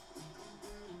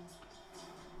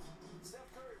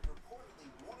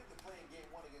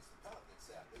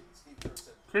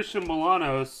 Christian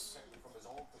Milanos.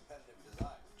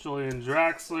 Julian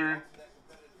Draxler.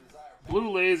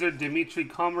 Blue Laser, Dmitry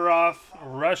Komarov,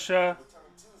 Russia.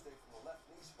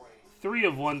 3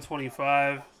 of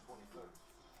 125.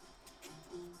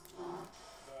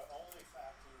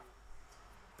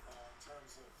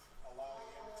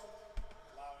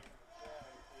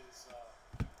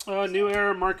 New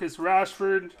era, Marcus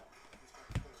Rashford.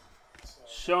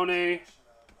 Shone.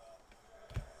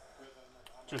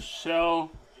 Jashel.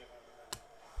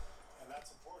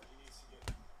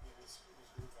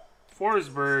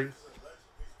 Forsberg.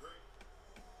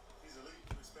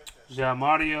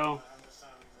 Jamario.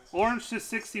 Orange to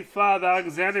 65,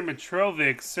 Alexander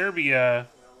Mitrovic, Serbia.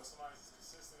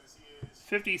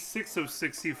 56 of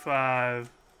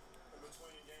 65.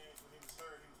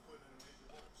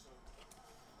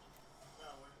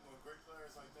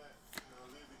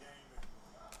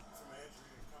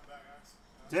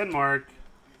 Denmark.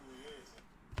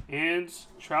 And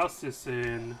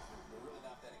Traustason.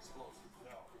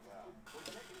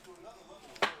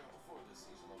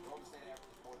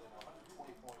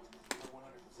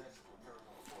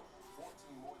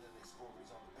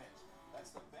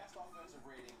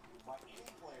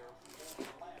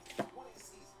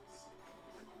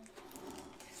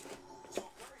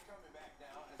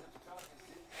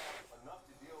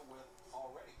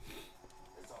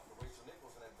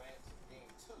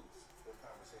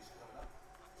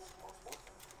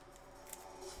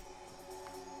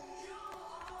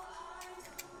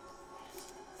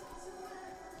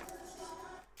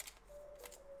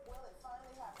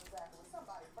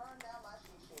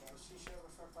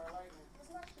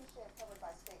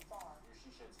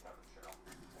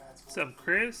 What's up,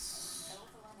 Chris?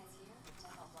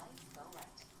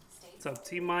 What's up,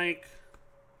 T-Mike?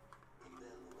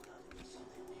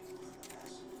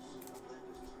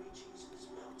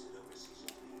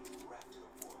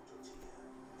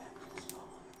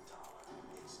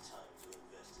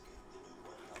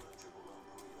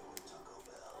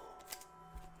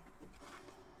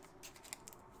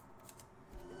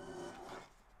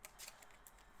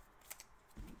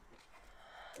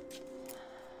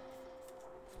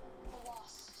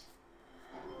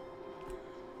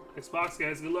 Xbox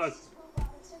guys, good luck.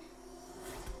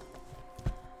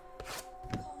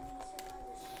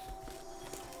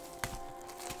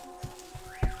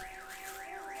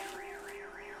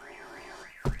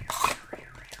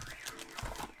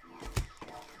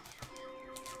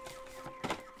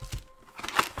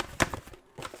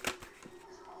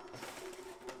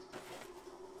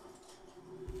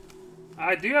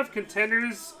 I do have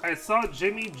contenders. I saw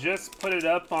Jimmy just put it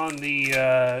up on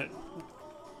the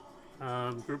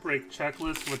group break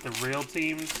checklist with the real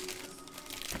teams.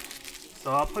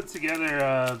 So I'll put together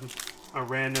a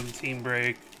random team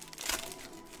break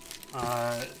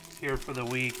here for the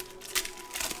week.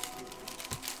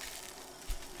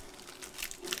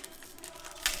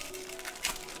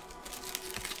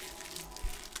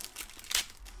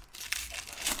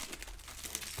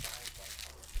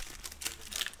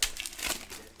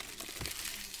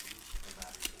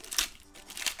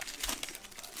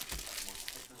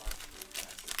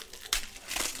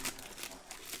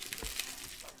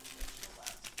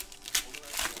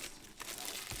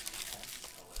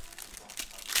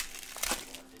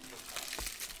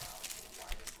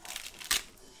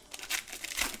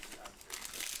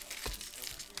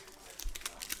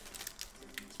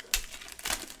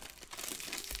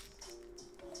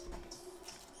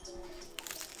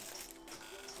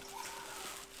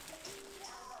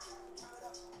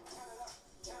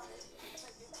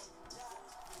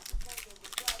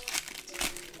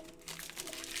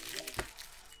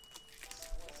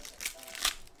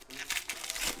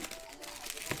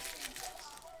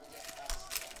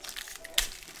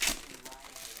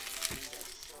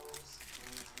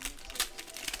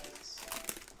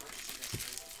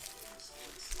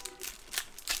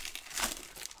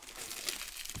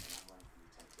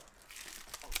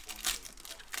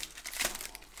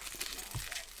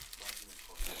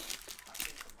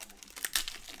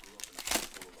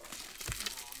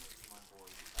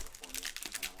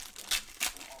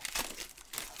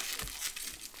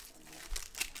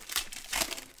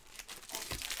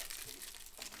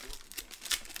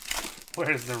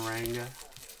 Where's the Ranga?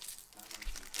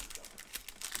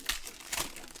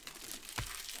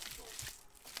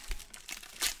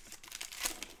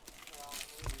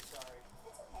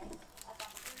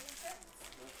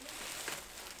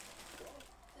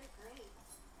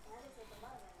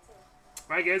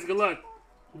 Alright guys, good luck.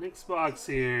 Next box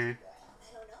here.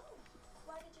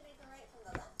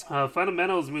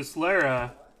 Fundamentals,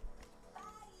 Muslera.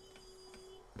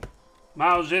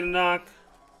 Miles Jedinak.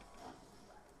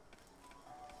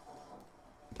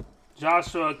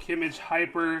 Joshua Kimmich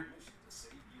Hyper.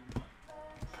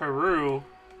 Peru.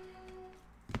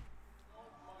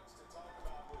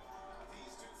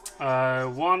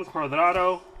 Juan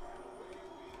Cuadrado.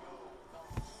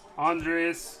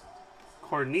 Andres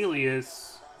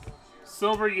Cornelius.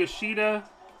 Silver Yoshida.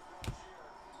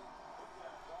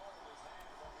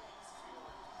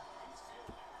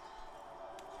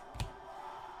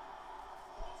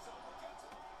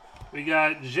 We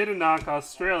got Jedinak,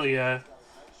 Australia.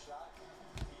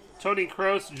 Tony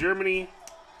Kroos, Germany.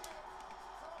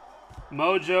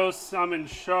 Mojo, Simon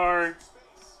Shar.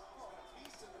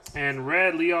 And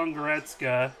red, Leon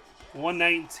Goretzka.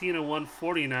 119 and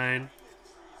 149.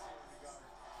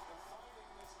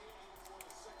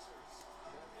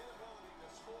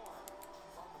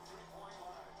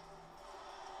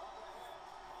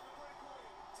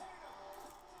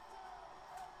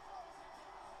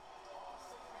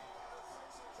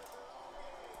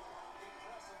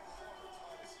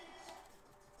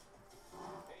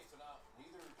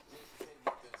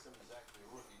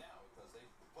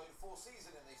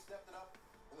 Season and they stepped it up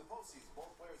in the postseason.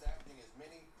 Both players averaging as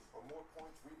many or more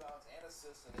points, rebounds, and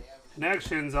assists, and they average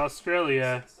Connections,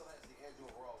 Australia.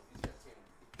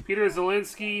 Peter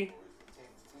Zielinski.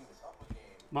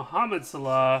 Mohamed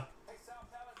Salah.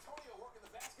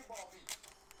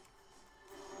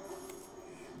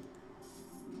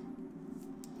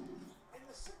 In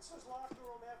the Sixers locker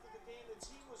room after the game, the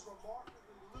team was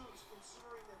remarkably loose,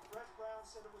 considering that Brett Brown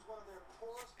said it was one of their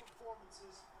poorest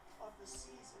performances of the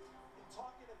season. In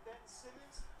talking to Ben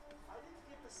Simmons, I didn't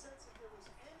get the sense that there was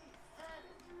any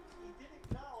panic. He did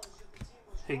acknowledge that the team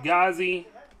was Higazi,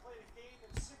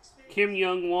 Kim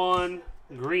Young-won,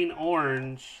 Green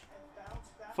Orange.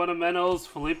 Fundamentals,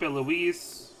 Felipe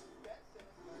Luis.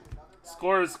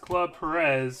 Scorers Club,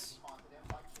 Perez.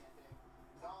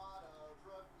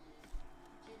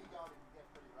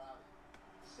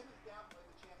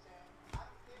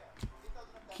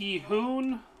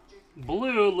 Ki-hoon,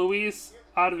 Blue, Luis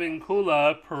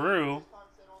Advincula, Peru.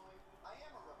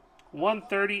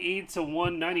 138 to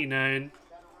 199.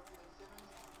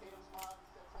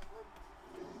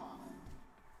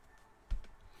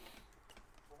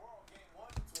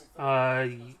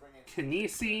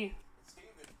 Kanisi,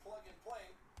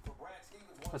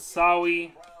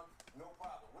 Asawi,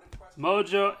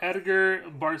 Mojo, Edgar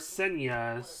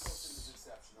Barcenas.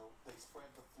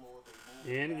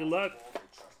 And good luck.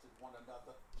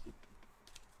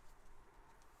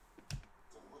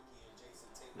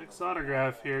 Next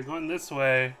autograph here, going this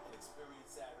way.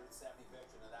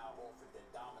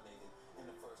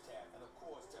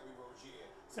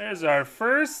 There's our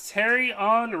first Terry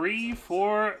Henry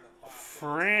for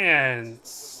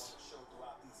France.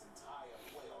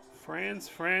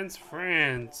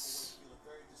 France.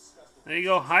 There you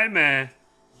go, Jaime.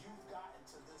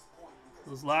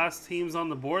 Those last teams on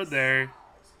the board there.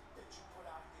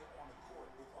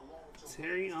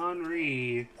 Terry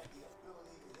Henry.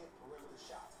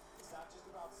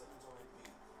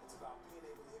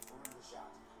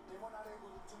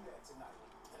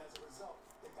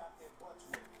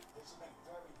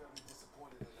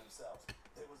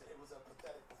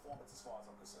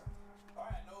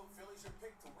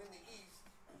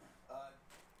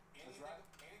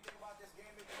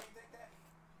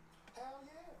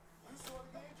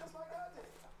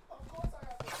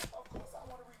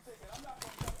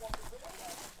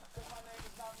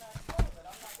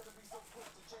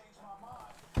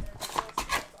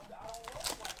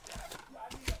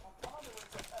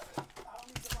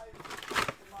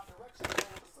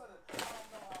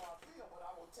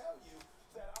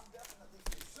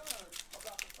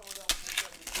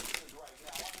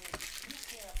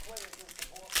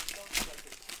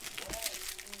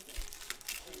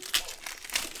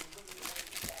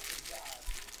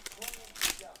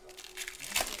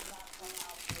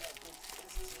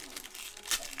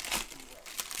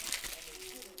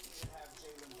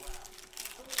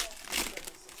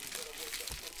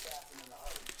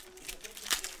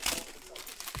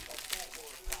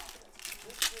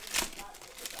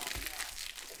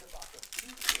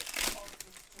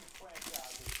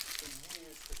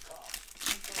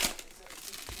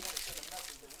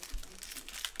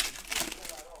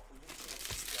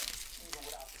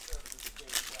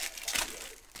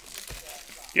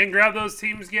 You can grab those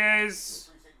teams, guys.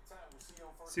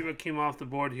 See what came off the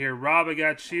board here. Rob, I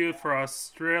got you for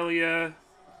Australia.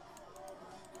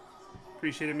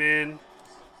 Appreciate it, man.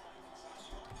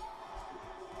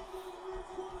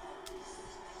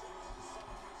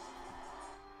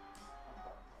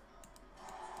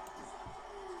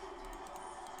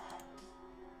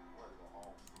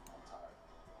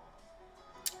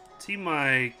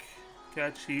 T-Mike,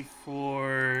 got you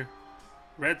for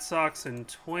Red Sox and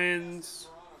Twins.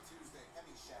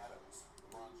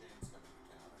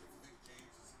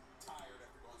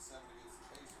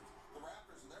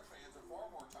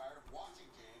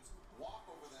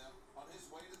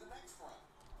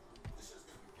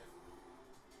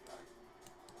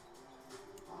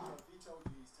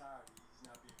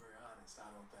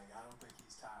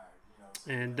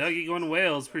 And Dougie going to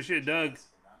Wales. Appreciate it, Doug.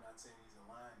 I'm not saying he's a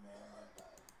line man,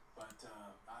 but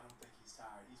I don't think he's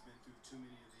tired. He's been through too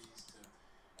many of these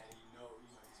and he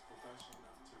he's professional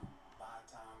enough to buy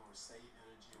time or save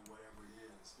energy or whatever it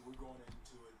is. We're going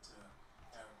into it to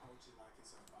approach it like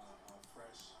it's a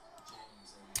fresh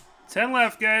James. 10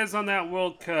 left, guys, on that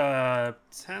World Cup.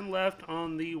 10 left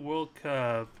on the World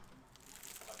Cup.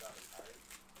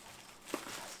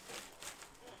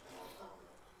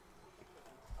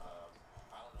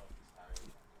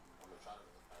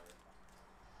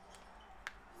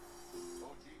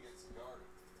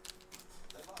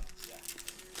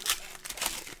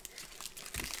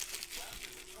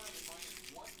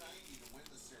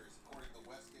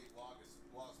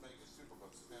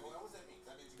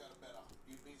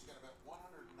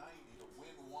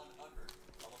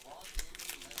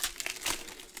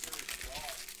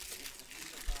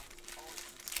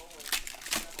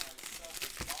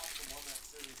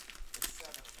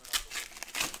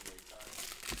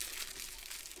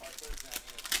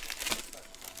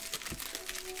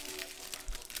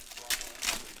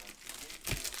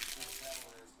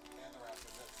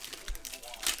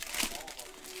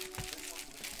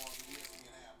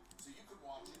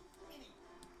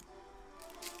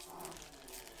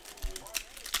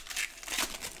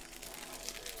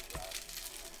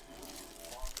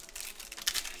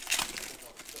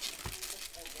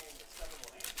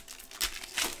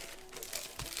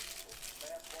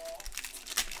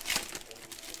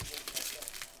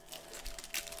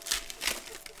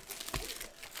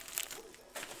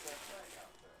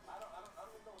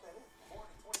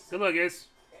 Good luck, guys.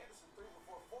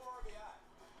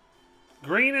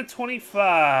 Green to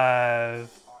 25.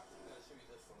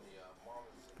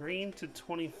 Green to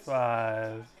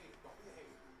 25.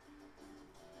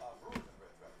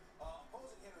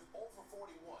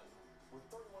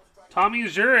 Tommy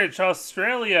Zurich,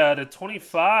 Australia to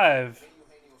 25.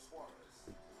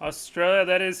 Australia,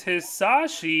 that is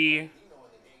Hisashi.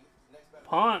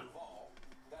 Punt.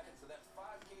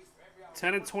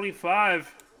 10 and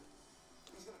 25.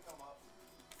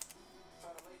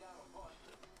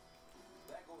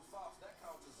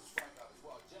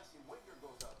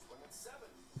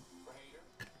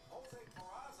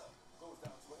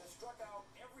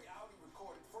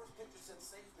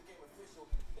 saves became official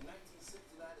in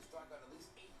 1969 and struck out at least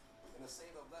 8 in a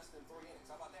save of less than 3 innings.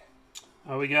 How about that?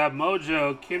 We got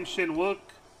Mojo, Kim Shin-wook.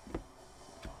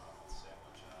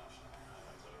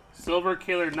 Silver,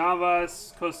 Kaylor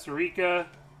Navas, Costa Rica.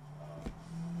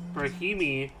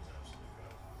 Brahimi.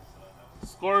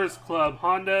 Scorers Club,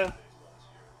 Honda.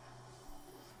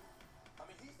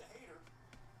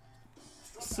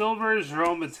 Silver,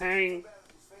 Jerome Boateng.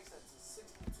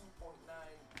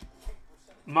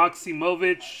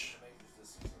 Maximovic.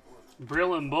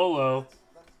 Brillimbolo.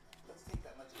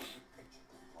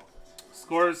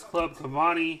 Scorers Club,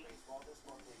 Cavani.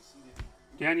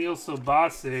 Daniel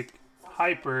Sobasic.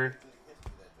 Hyper.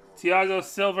 Thiago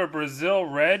Silva, Brazil,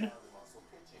 red.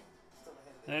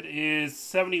 That is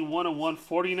 71 of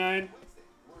 149.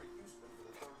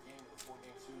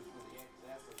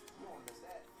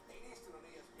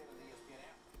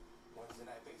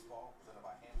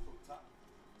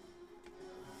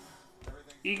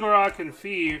 Igor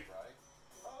Akinfi.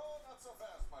 Oh, not so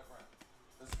fast, my friend.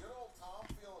 Does good old Tom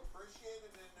feel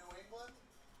appreciated in New England?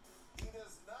 He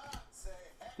does not say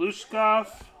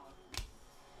Lushkov.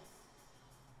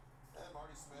 And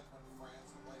Marty Smith went to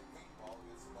France and played paintball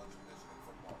against a bunch of Michigan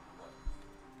football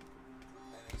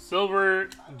players. Silver,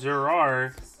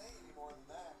 Durar. Say any more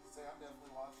than that. Say I'm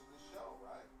definitely watching this show,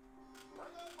 right?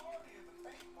 Bring on Marty in the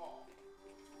paintball.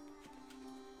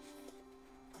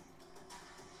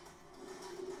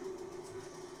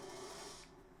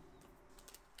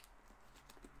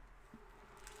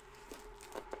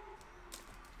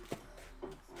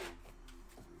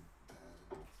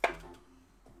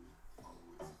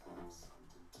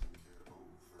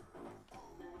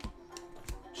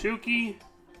 Chuki.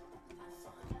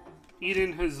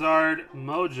 Eden Hazard,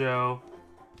 Mojo.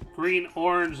 Green,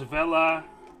 orange, Vela.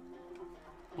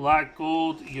 Black,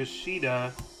 gold,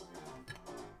 Yoshida.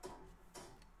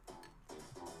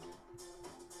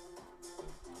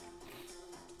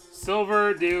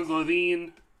 Silver, Diego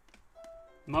Godin.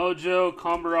 Mojo,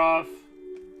 Kombarov.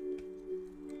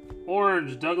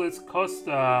 Orange, Douglas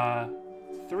Costa.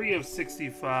 3 of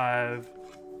 65.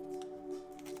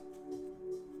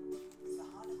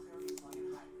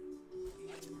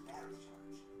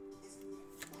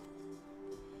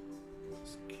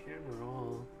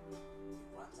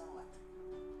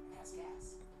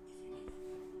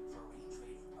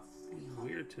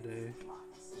 Today.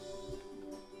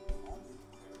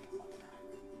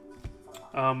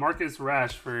 Marcus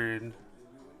Rashford.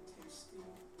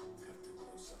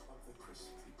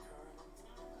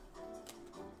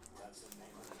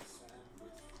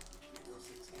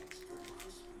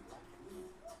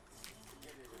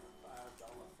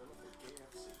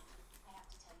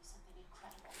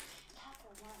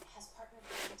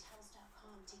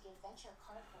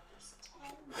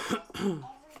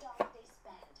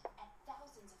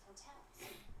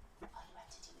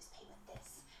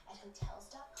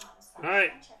 All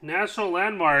right, National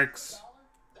Landmarks.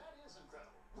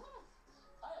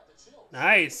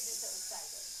 Nice.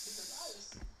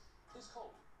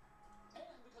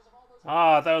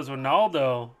 Ah, that was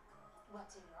Ronaldo.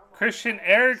 Christian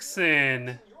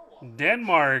Eriksen,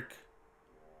 Denmark.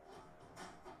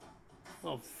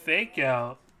 Oh, fake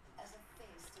out.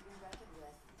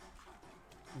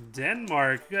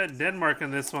 Denmark. You got Denmark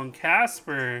in this one.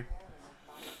 Casper.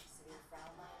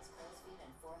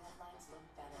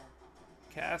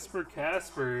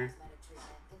 Casper.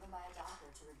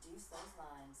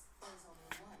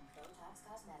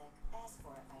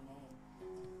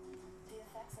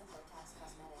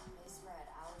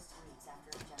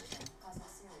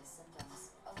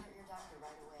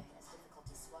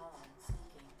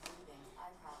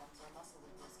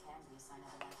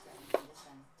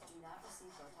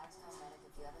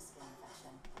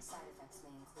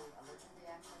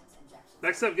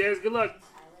 Next up, guys. Good luck.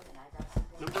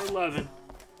 Number 11.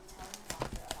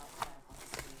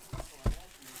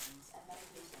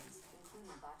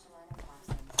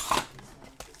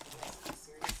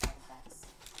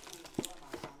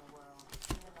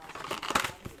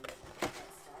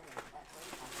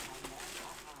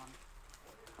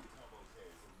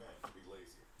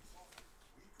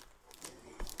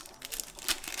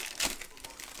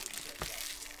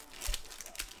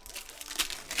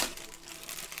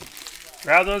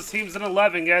 Grab those teams in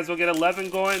 11, guys. We'll get 11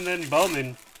 going, then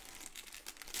Bowman.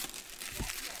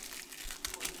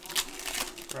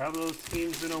 Grab those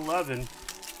teams in 11.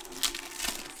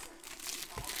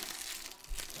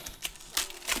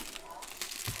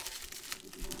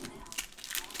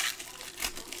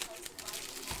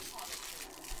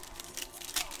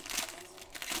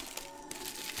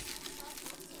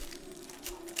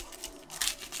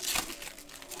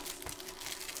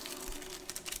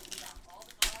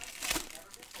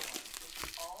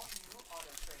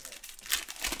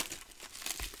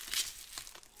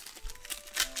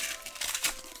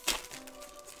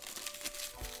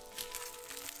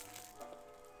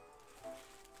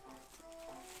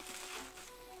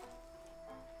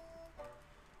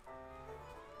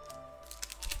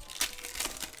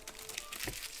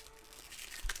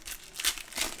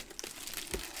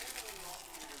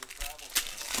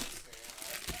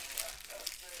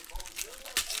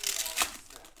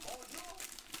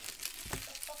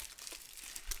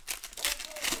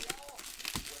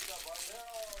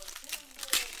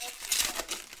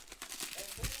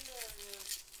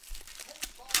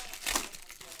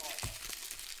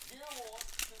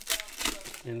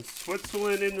 And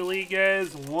Switzerland in the lead,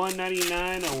 guys.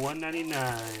 199 of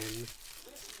 199.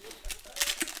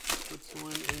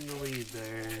 Switzerland in the lead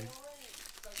there.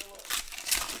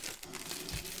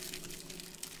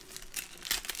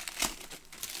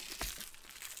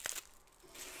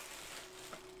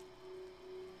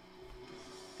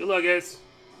 Good luck, guys.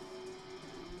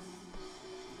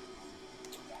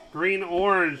 Green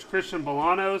orange, Christian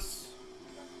Bolanos.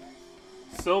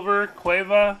 Silver,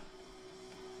 Cueva.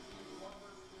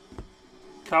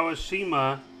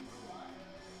 Kawashima.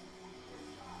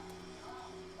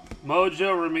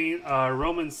 Mojo,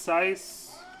 Roman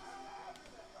Seiss.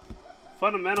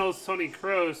 Fundamentals, Tony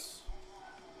Kroos.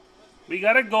 We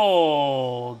got a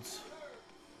gold.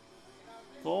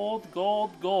 Gold,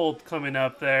 gold, gold coming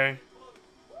up there.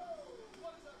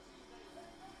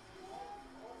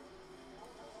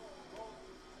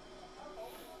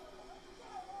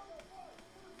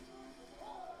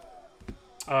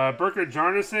 Burker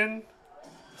Jarnison.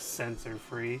 Censor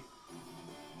free.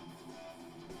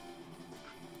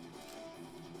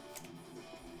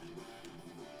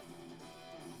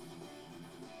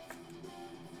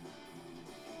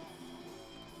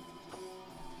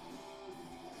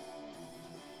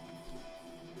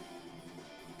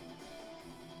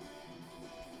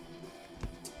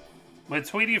 My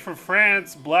Tweety for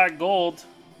France, black gold.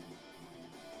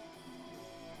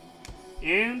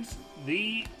 And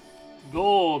the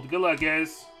gold. Good luck,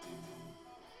 guys.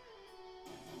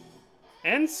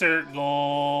 Insert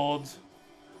gold.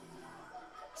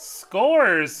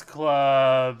 Scores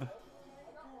Club.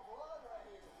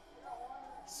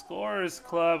 Scores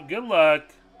Club. Good luck.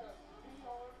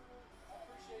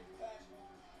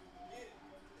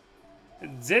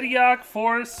 Zidiak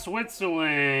for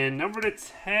Switzerland. Number to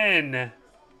 10.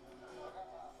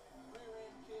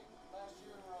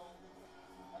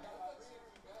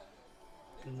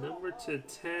 Number to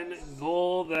 10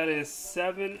 goal. That is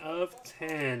 7 of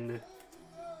 10.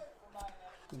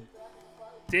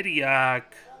 Didiak.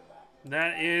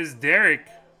 That is Derek.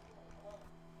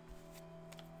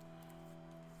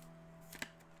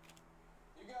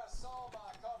 You guys saw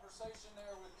my conversation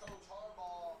there with Coach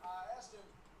Harbaugh. I asked him,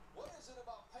 what is it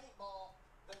about paintball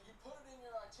that you put it in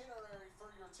your itinerary for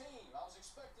your team? I was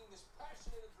expecting this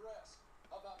passionate address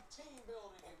about team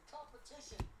building and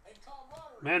competition and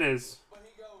camaraderie. Menace. But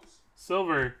he goes,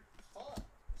 Silver. fun.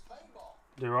 It's paintball.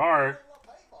 There are.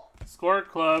 Score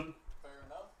Club. Fair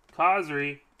enough.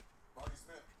 Kazri. Marty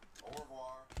Smith, au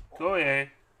revoir. Goye.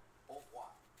 Au revoir.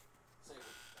 Say it with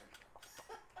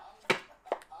me.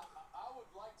 I would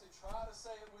like to try to say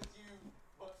it with you,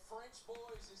 but French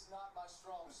boys is not my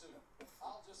strong suit.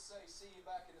 I'll just say, see you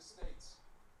back in the States.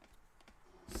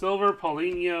 Silver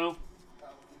Paulinho.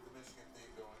 That will keep the Michigan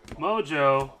theme going.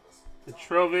 Mojo.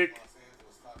 Petrovic.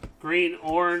 Green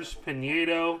orange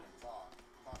Pinedo.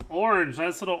 Orange,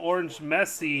 nice little orange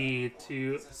Messi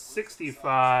to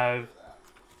 65.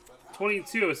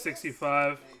 22 of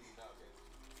 65. This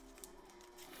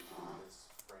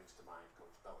brings to mind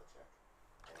Coach Belichick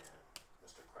and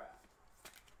Mr. Kraft.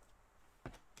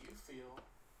 Do you feel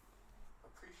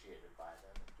appreciated by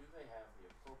them? Do they have the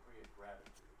appropriate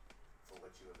gratitude for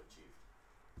what you have achieved?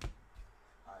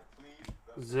 I plead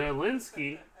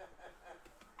Zelensky.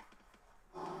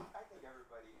 I think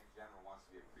everybody in general wants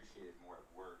to be appreciated more at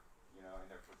work, you know, in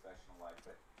their professional life.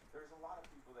 But there's a lot of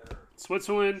people that are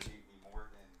Switzerland. appreciate me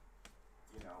more than,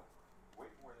 you know,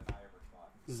 way more than I ever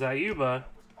thought. Zayuba.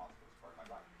 Was possible as part of my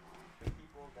life. The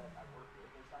people that I work with,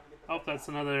 they're trying to get the Oh, best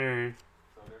that's out of me. another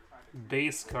So they're trying to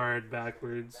base card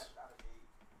backwards. best out of me,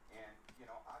 and you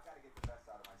know, I gotta get the best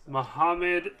out of myself.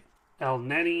 Mohammed El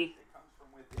Neni. It comes from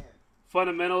within.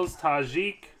 Fundamentals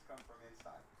Tajik. It's come from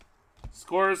inside.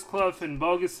 Scores Club and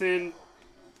Bogusin.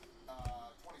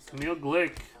 Camille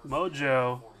Glick.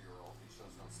 Mojo. 40-year-old, he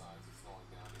shows no signs of slowing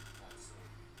down anytime soon.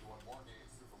 He won more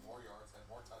games, threw for more yards, had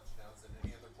more touchdowns than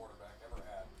any other quarterback ever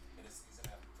had in a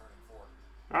season after turning 40.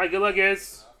 Alright, good luck,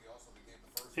 guys. He also became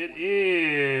the first It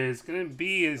is going to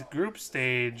be his group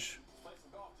stage. Play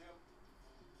some golf, Jim.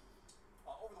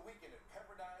 Over the weekend at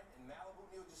Pepperdine in Malibu,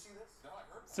 Neil, did you see this? No, I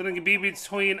heard It's going to be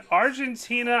between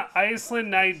Argentina,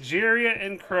 Iceland, Nigeria,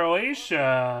 and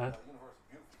Croatia. Universal,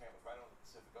 beautiful campus right on the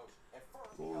Pacific Ocean. At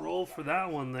first, We'll roll for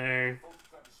that one there. folks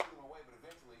tried to shoot him away, but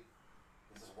eventually,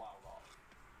 this is wild off.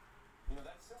 You know,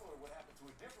 that's similar to what happened to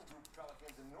a different group of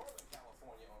Pelicans in Northern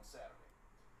California on Saturday.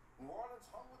 New Orleans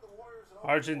hung with the Warriors and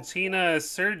Argentina,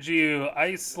 Sergiu,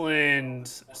 Iceland,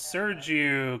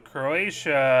 Sergiu,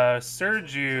 Croatia,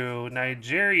 Sergiu,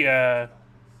 Nigeria,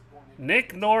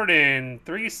 Nick Norden.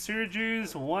 3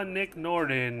 Sergius, 1 Nick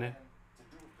Norden.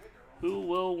 Who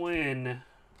will win?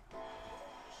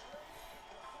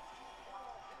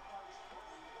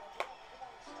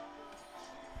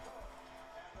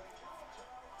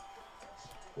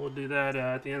 We'll do that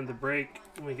at the end of the break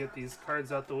when we get these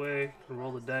cards out the way and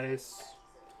roll the dice.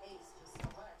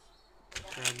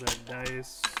 Grab that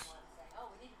dice.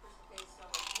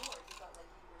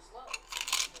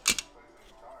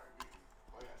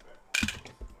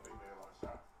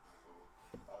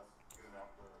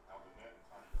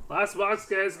 Last box,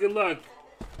 guys. Good luck.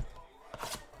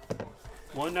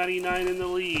 199 in the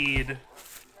lead.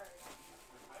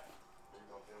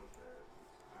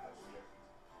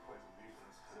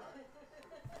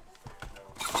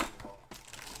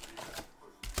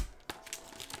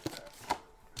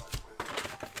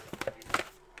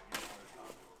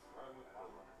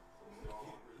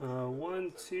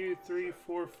 One, two, three,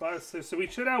 four, five, six. So we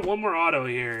should have one more auto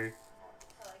here.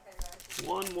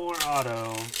 One more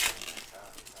auto.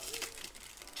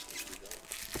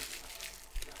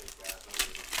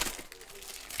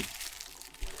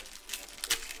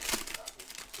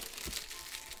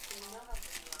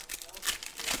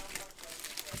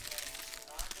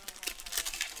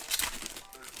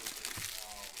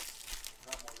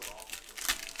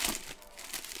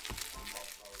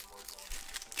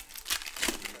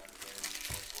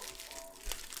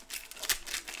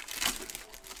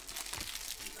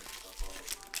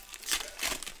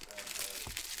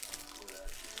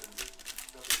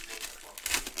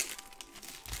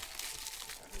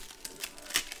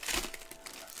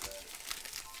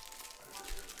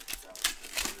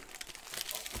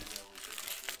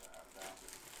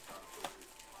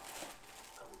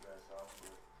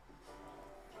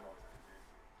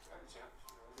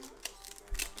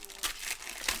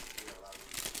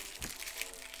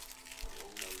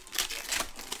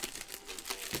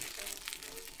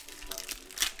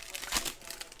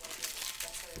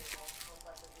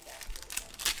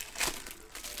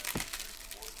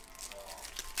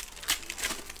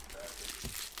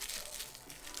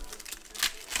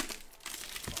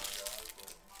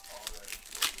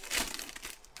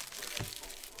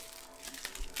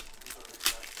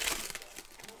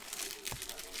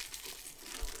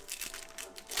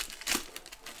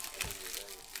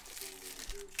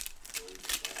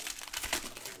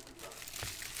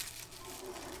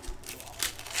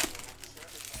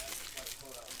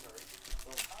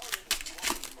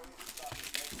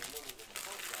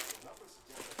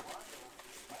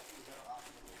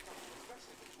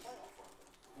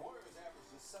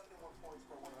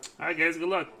 Alright guys, good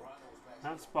luck.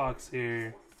 Last box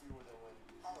here.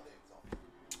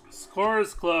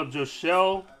 Scorers Club,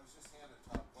 Joshelle.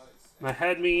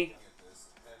 Mahedmi.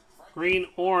 Green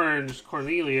Orange,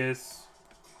 Cornelius.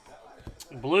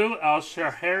 Blue,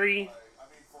 Al-Shahari.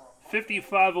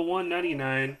 55 of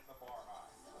 199.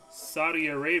 Saudi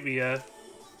Arabia.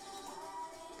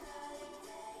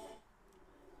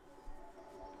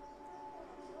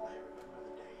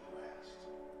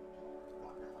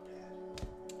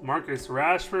 Marcus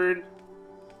Rashford.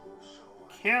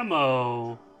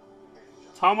 Camo.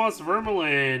 Thomas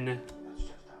Vermaelen.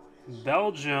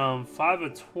 Belgium, 5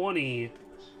 of 20.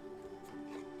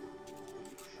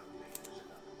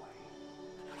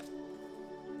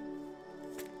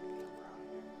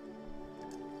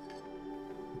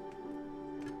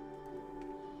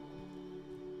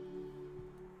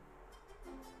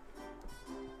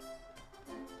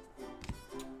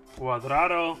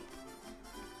 Cuadrado.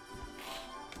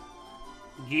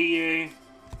 Guille.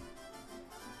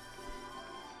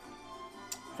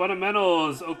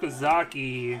 Fundamentals,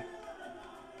 Okazaki.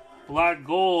 Black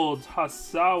Gold,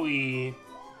 Hasawi.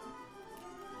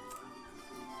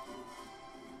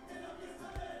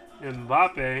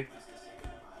 Mbappe.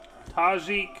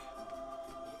 Tajik.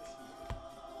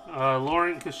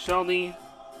 Laurent Koscielny.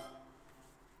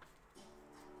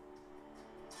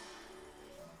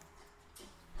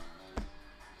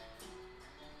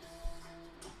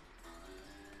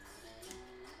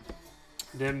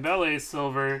 Dembele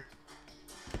silver.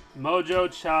 Mojo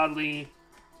Chadli.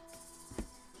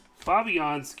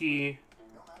 Fabianski.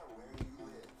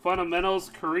 Fundamentals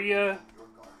Korea.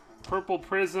 Purple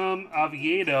Prism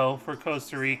Oviedo for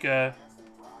Costa Rica.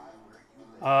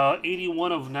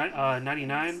 81 of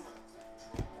 99.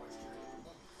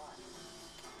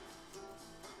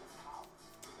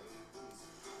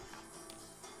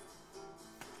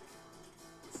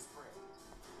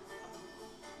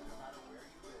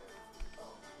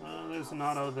 There's an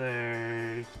auto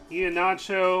there.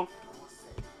 Iheanacho.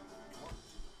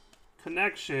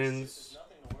 Connections.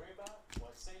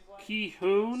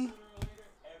 Ki-hoon.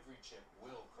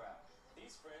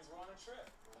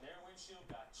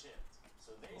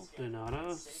 Open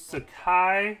auto.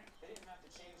 Sakai.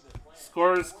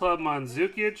 Scorers Club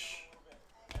Mandzukic.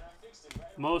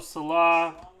 Mo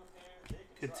Salah.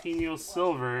 Coutinho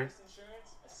silver.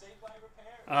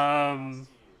 What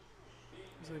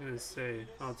was I gonna say?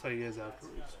 I'll tell you guys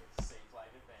afterwards.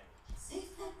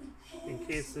 In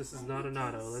case this is not an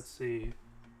auto, let's see.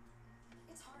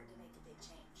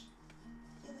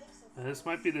 This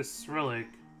might be the Cyrillic.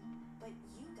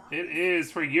 It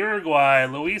is for Uruguay,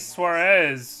 Luis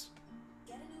Suarez.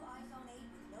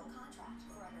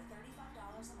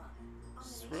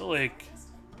 Cyrillic.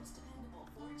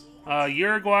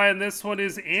 Uruguay, and this one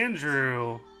is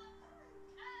Andrew.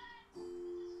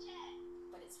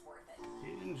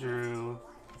 Andrew.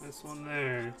 This one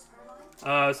there.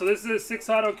 So this is a 6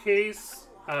 auto case.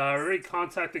 I already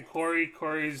contacted Corey.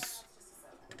 Corey's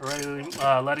already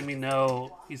letting me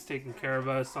know he's taking care of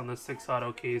us on the 6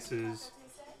 auto cases.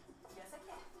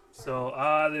 So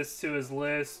add this to his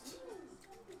list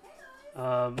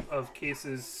of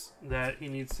cases that he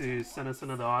needs to send us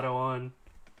another auto on.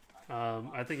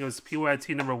 I think it was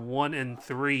PYT number 1 and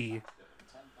 3.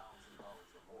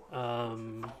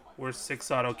 Were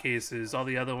 6 auto cases. All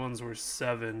the other ones were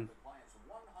 7.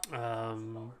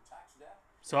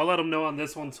 So I'll let him know on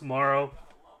this one tomorrow,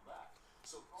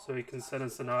 so he can send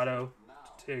us an auto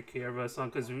to take care of us on,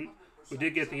 because we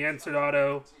did get the answered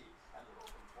auto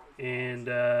and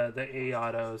the A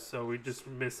auto, so we're just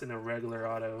missing a regular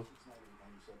auto.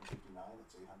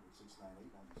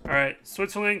 All right,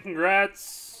 Switzerland,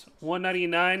 congrats.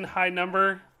 199, high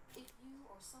number.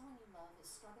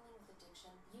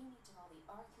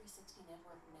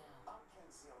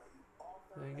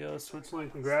 There you go,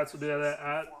 Switzerland, congrats. We'll do that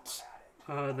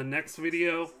at the next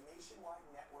video.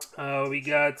 We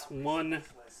got one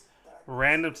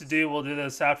random to do. We'll do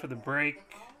this after the break.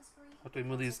 Have to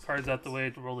move these cards out the way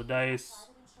to roll the dice.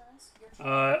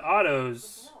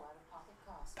 Autos.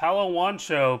 Paulo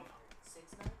Wanchope.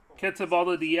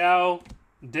 Ketabaldo Diao.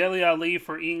 Dele Ali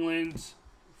for England.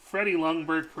 Freddie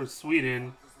Lundberg for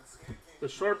Sweden. The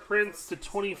short prints to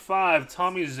 25.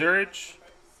 Tommy Zurich.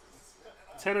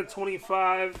 10 of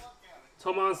 25.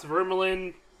 Tomas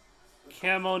Vermaelen.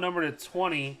 Camo number to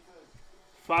 20.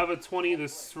 5 of 20. The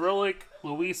Cyrillic.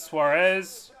 Luis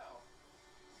Suarez.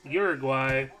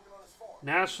 Uruguay.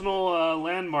 National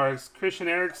landmarks. Christian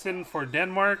Eriksen for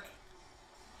Denmark.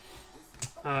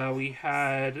 We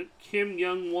had Kim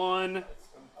Young-won.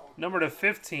 Number to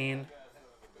 15.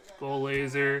 Gold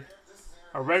laser.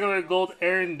 A regular gold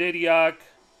Aaron Didiak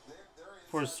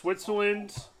for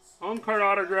Switzerland. On-card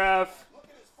autograph.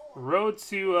 Road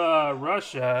to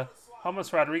Russia.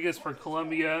 James Rodriguez for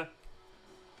Colombia.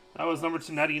 That was number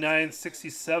 299.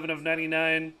 67 of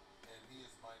 99.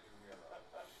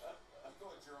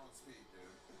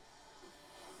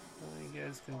 You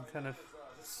guys can kind of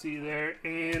see there.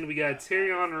 And we got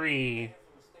Thierry Henry.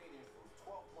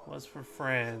 Was for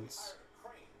France.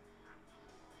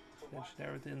 Mention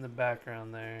everything in the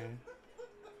background there.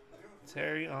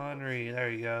 Thierry Henry. There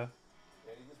you go.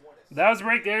 That was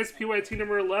right, guys. PYT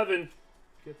number 11.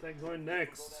 Get that going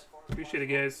next. Appreciate it,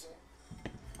 guys.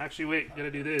 Actually, wait.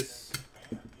 Gotta do this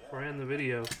before I end the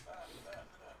video.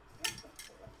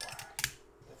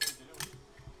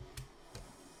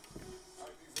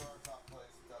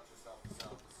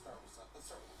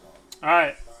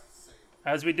 Alright.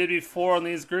 As we did before on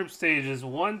these group stages.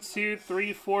 1, 2,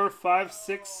 3, 4, 5,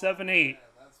 6, 7, 8.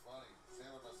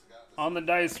 On the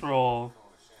dice roll.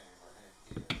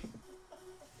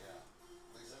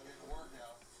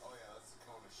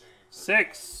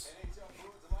 6.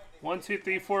 1, 2,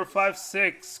 3, 4, 5,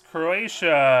 6.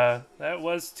 Croatia. That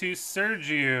was to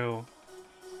Sergio.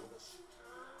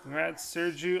 Congrats,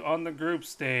 Sergio, on the group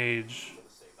stage.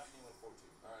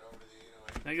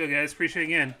 There you go, guys. Appreciate it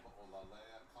again.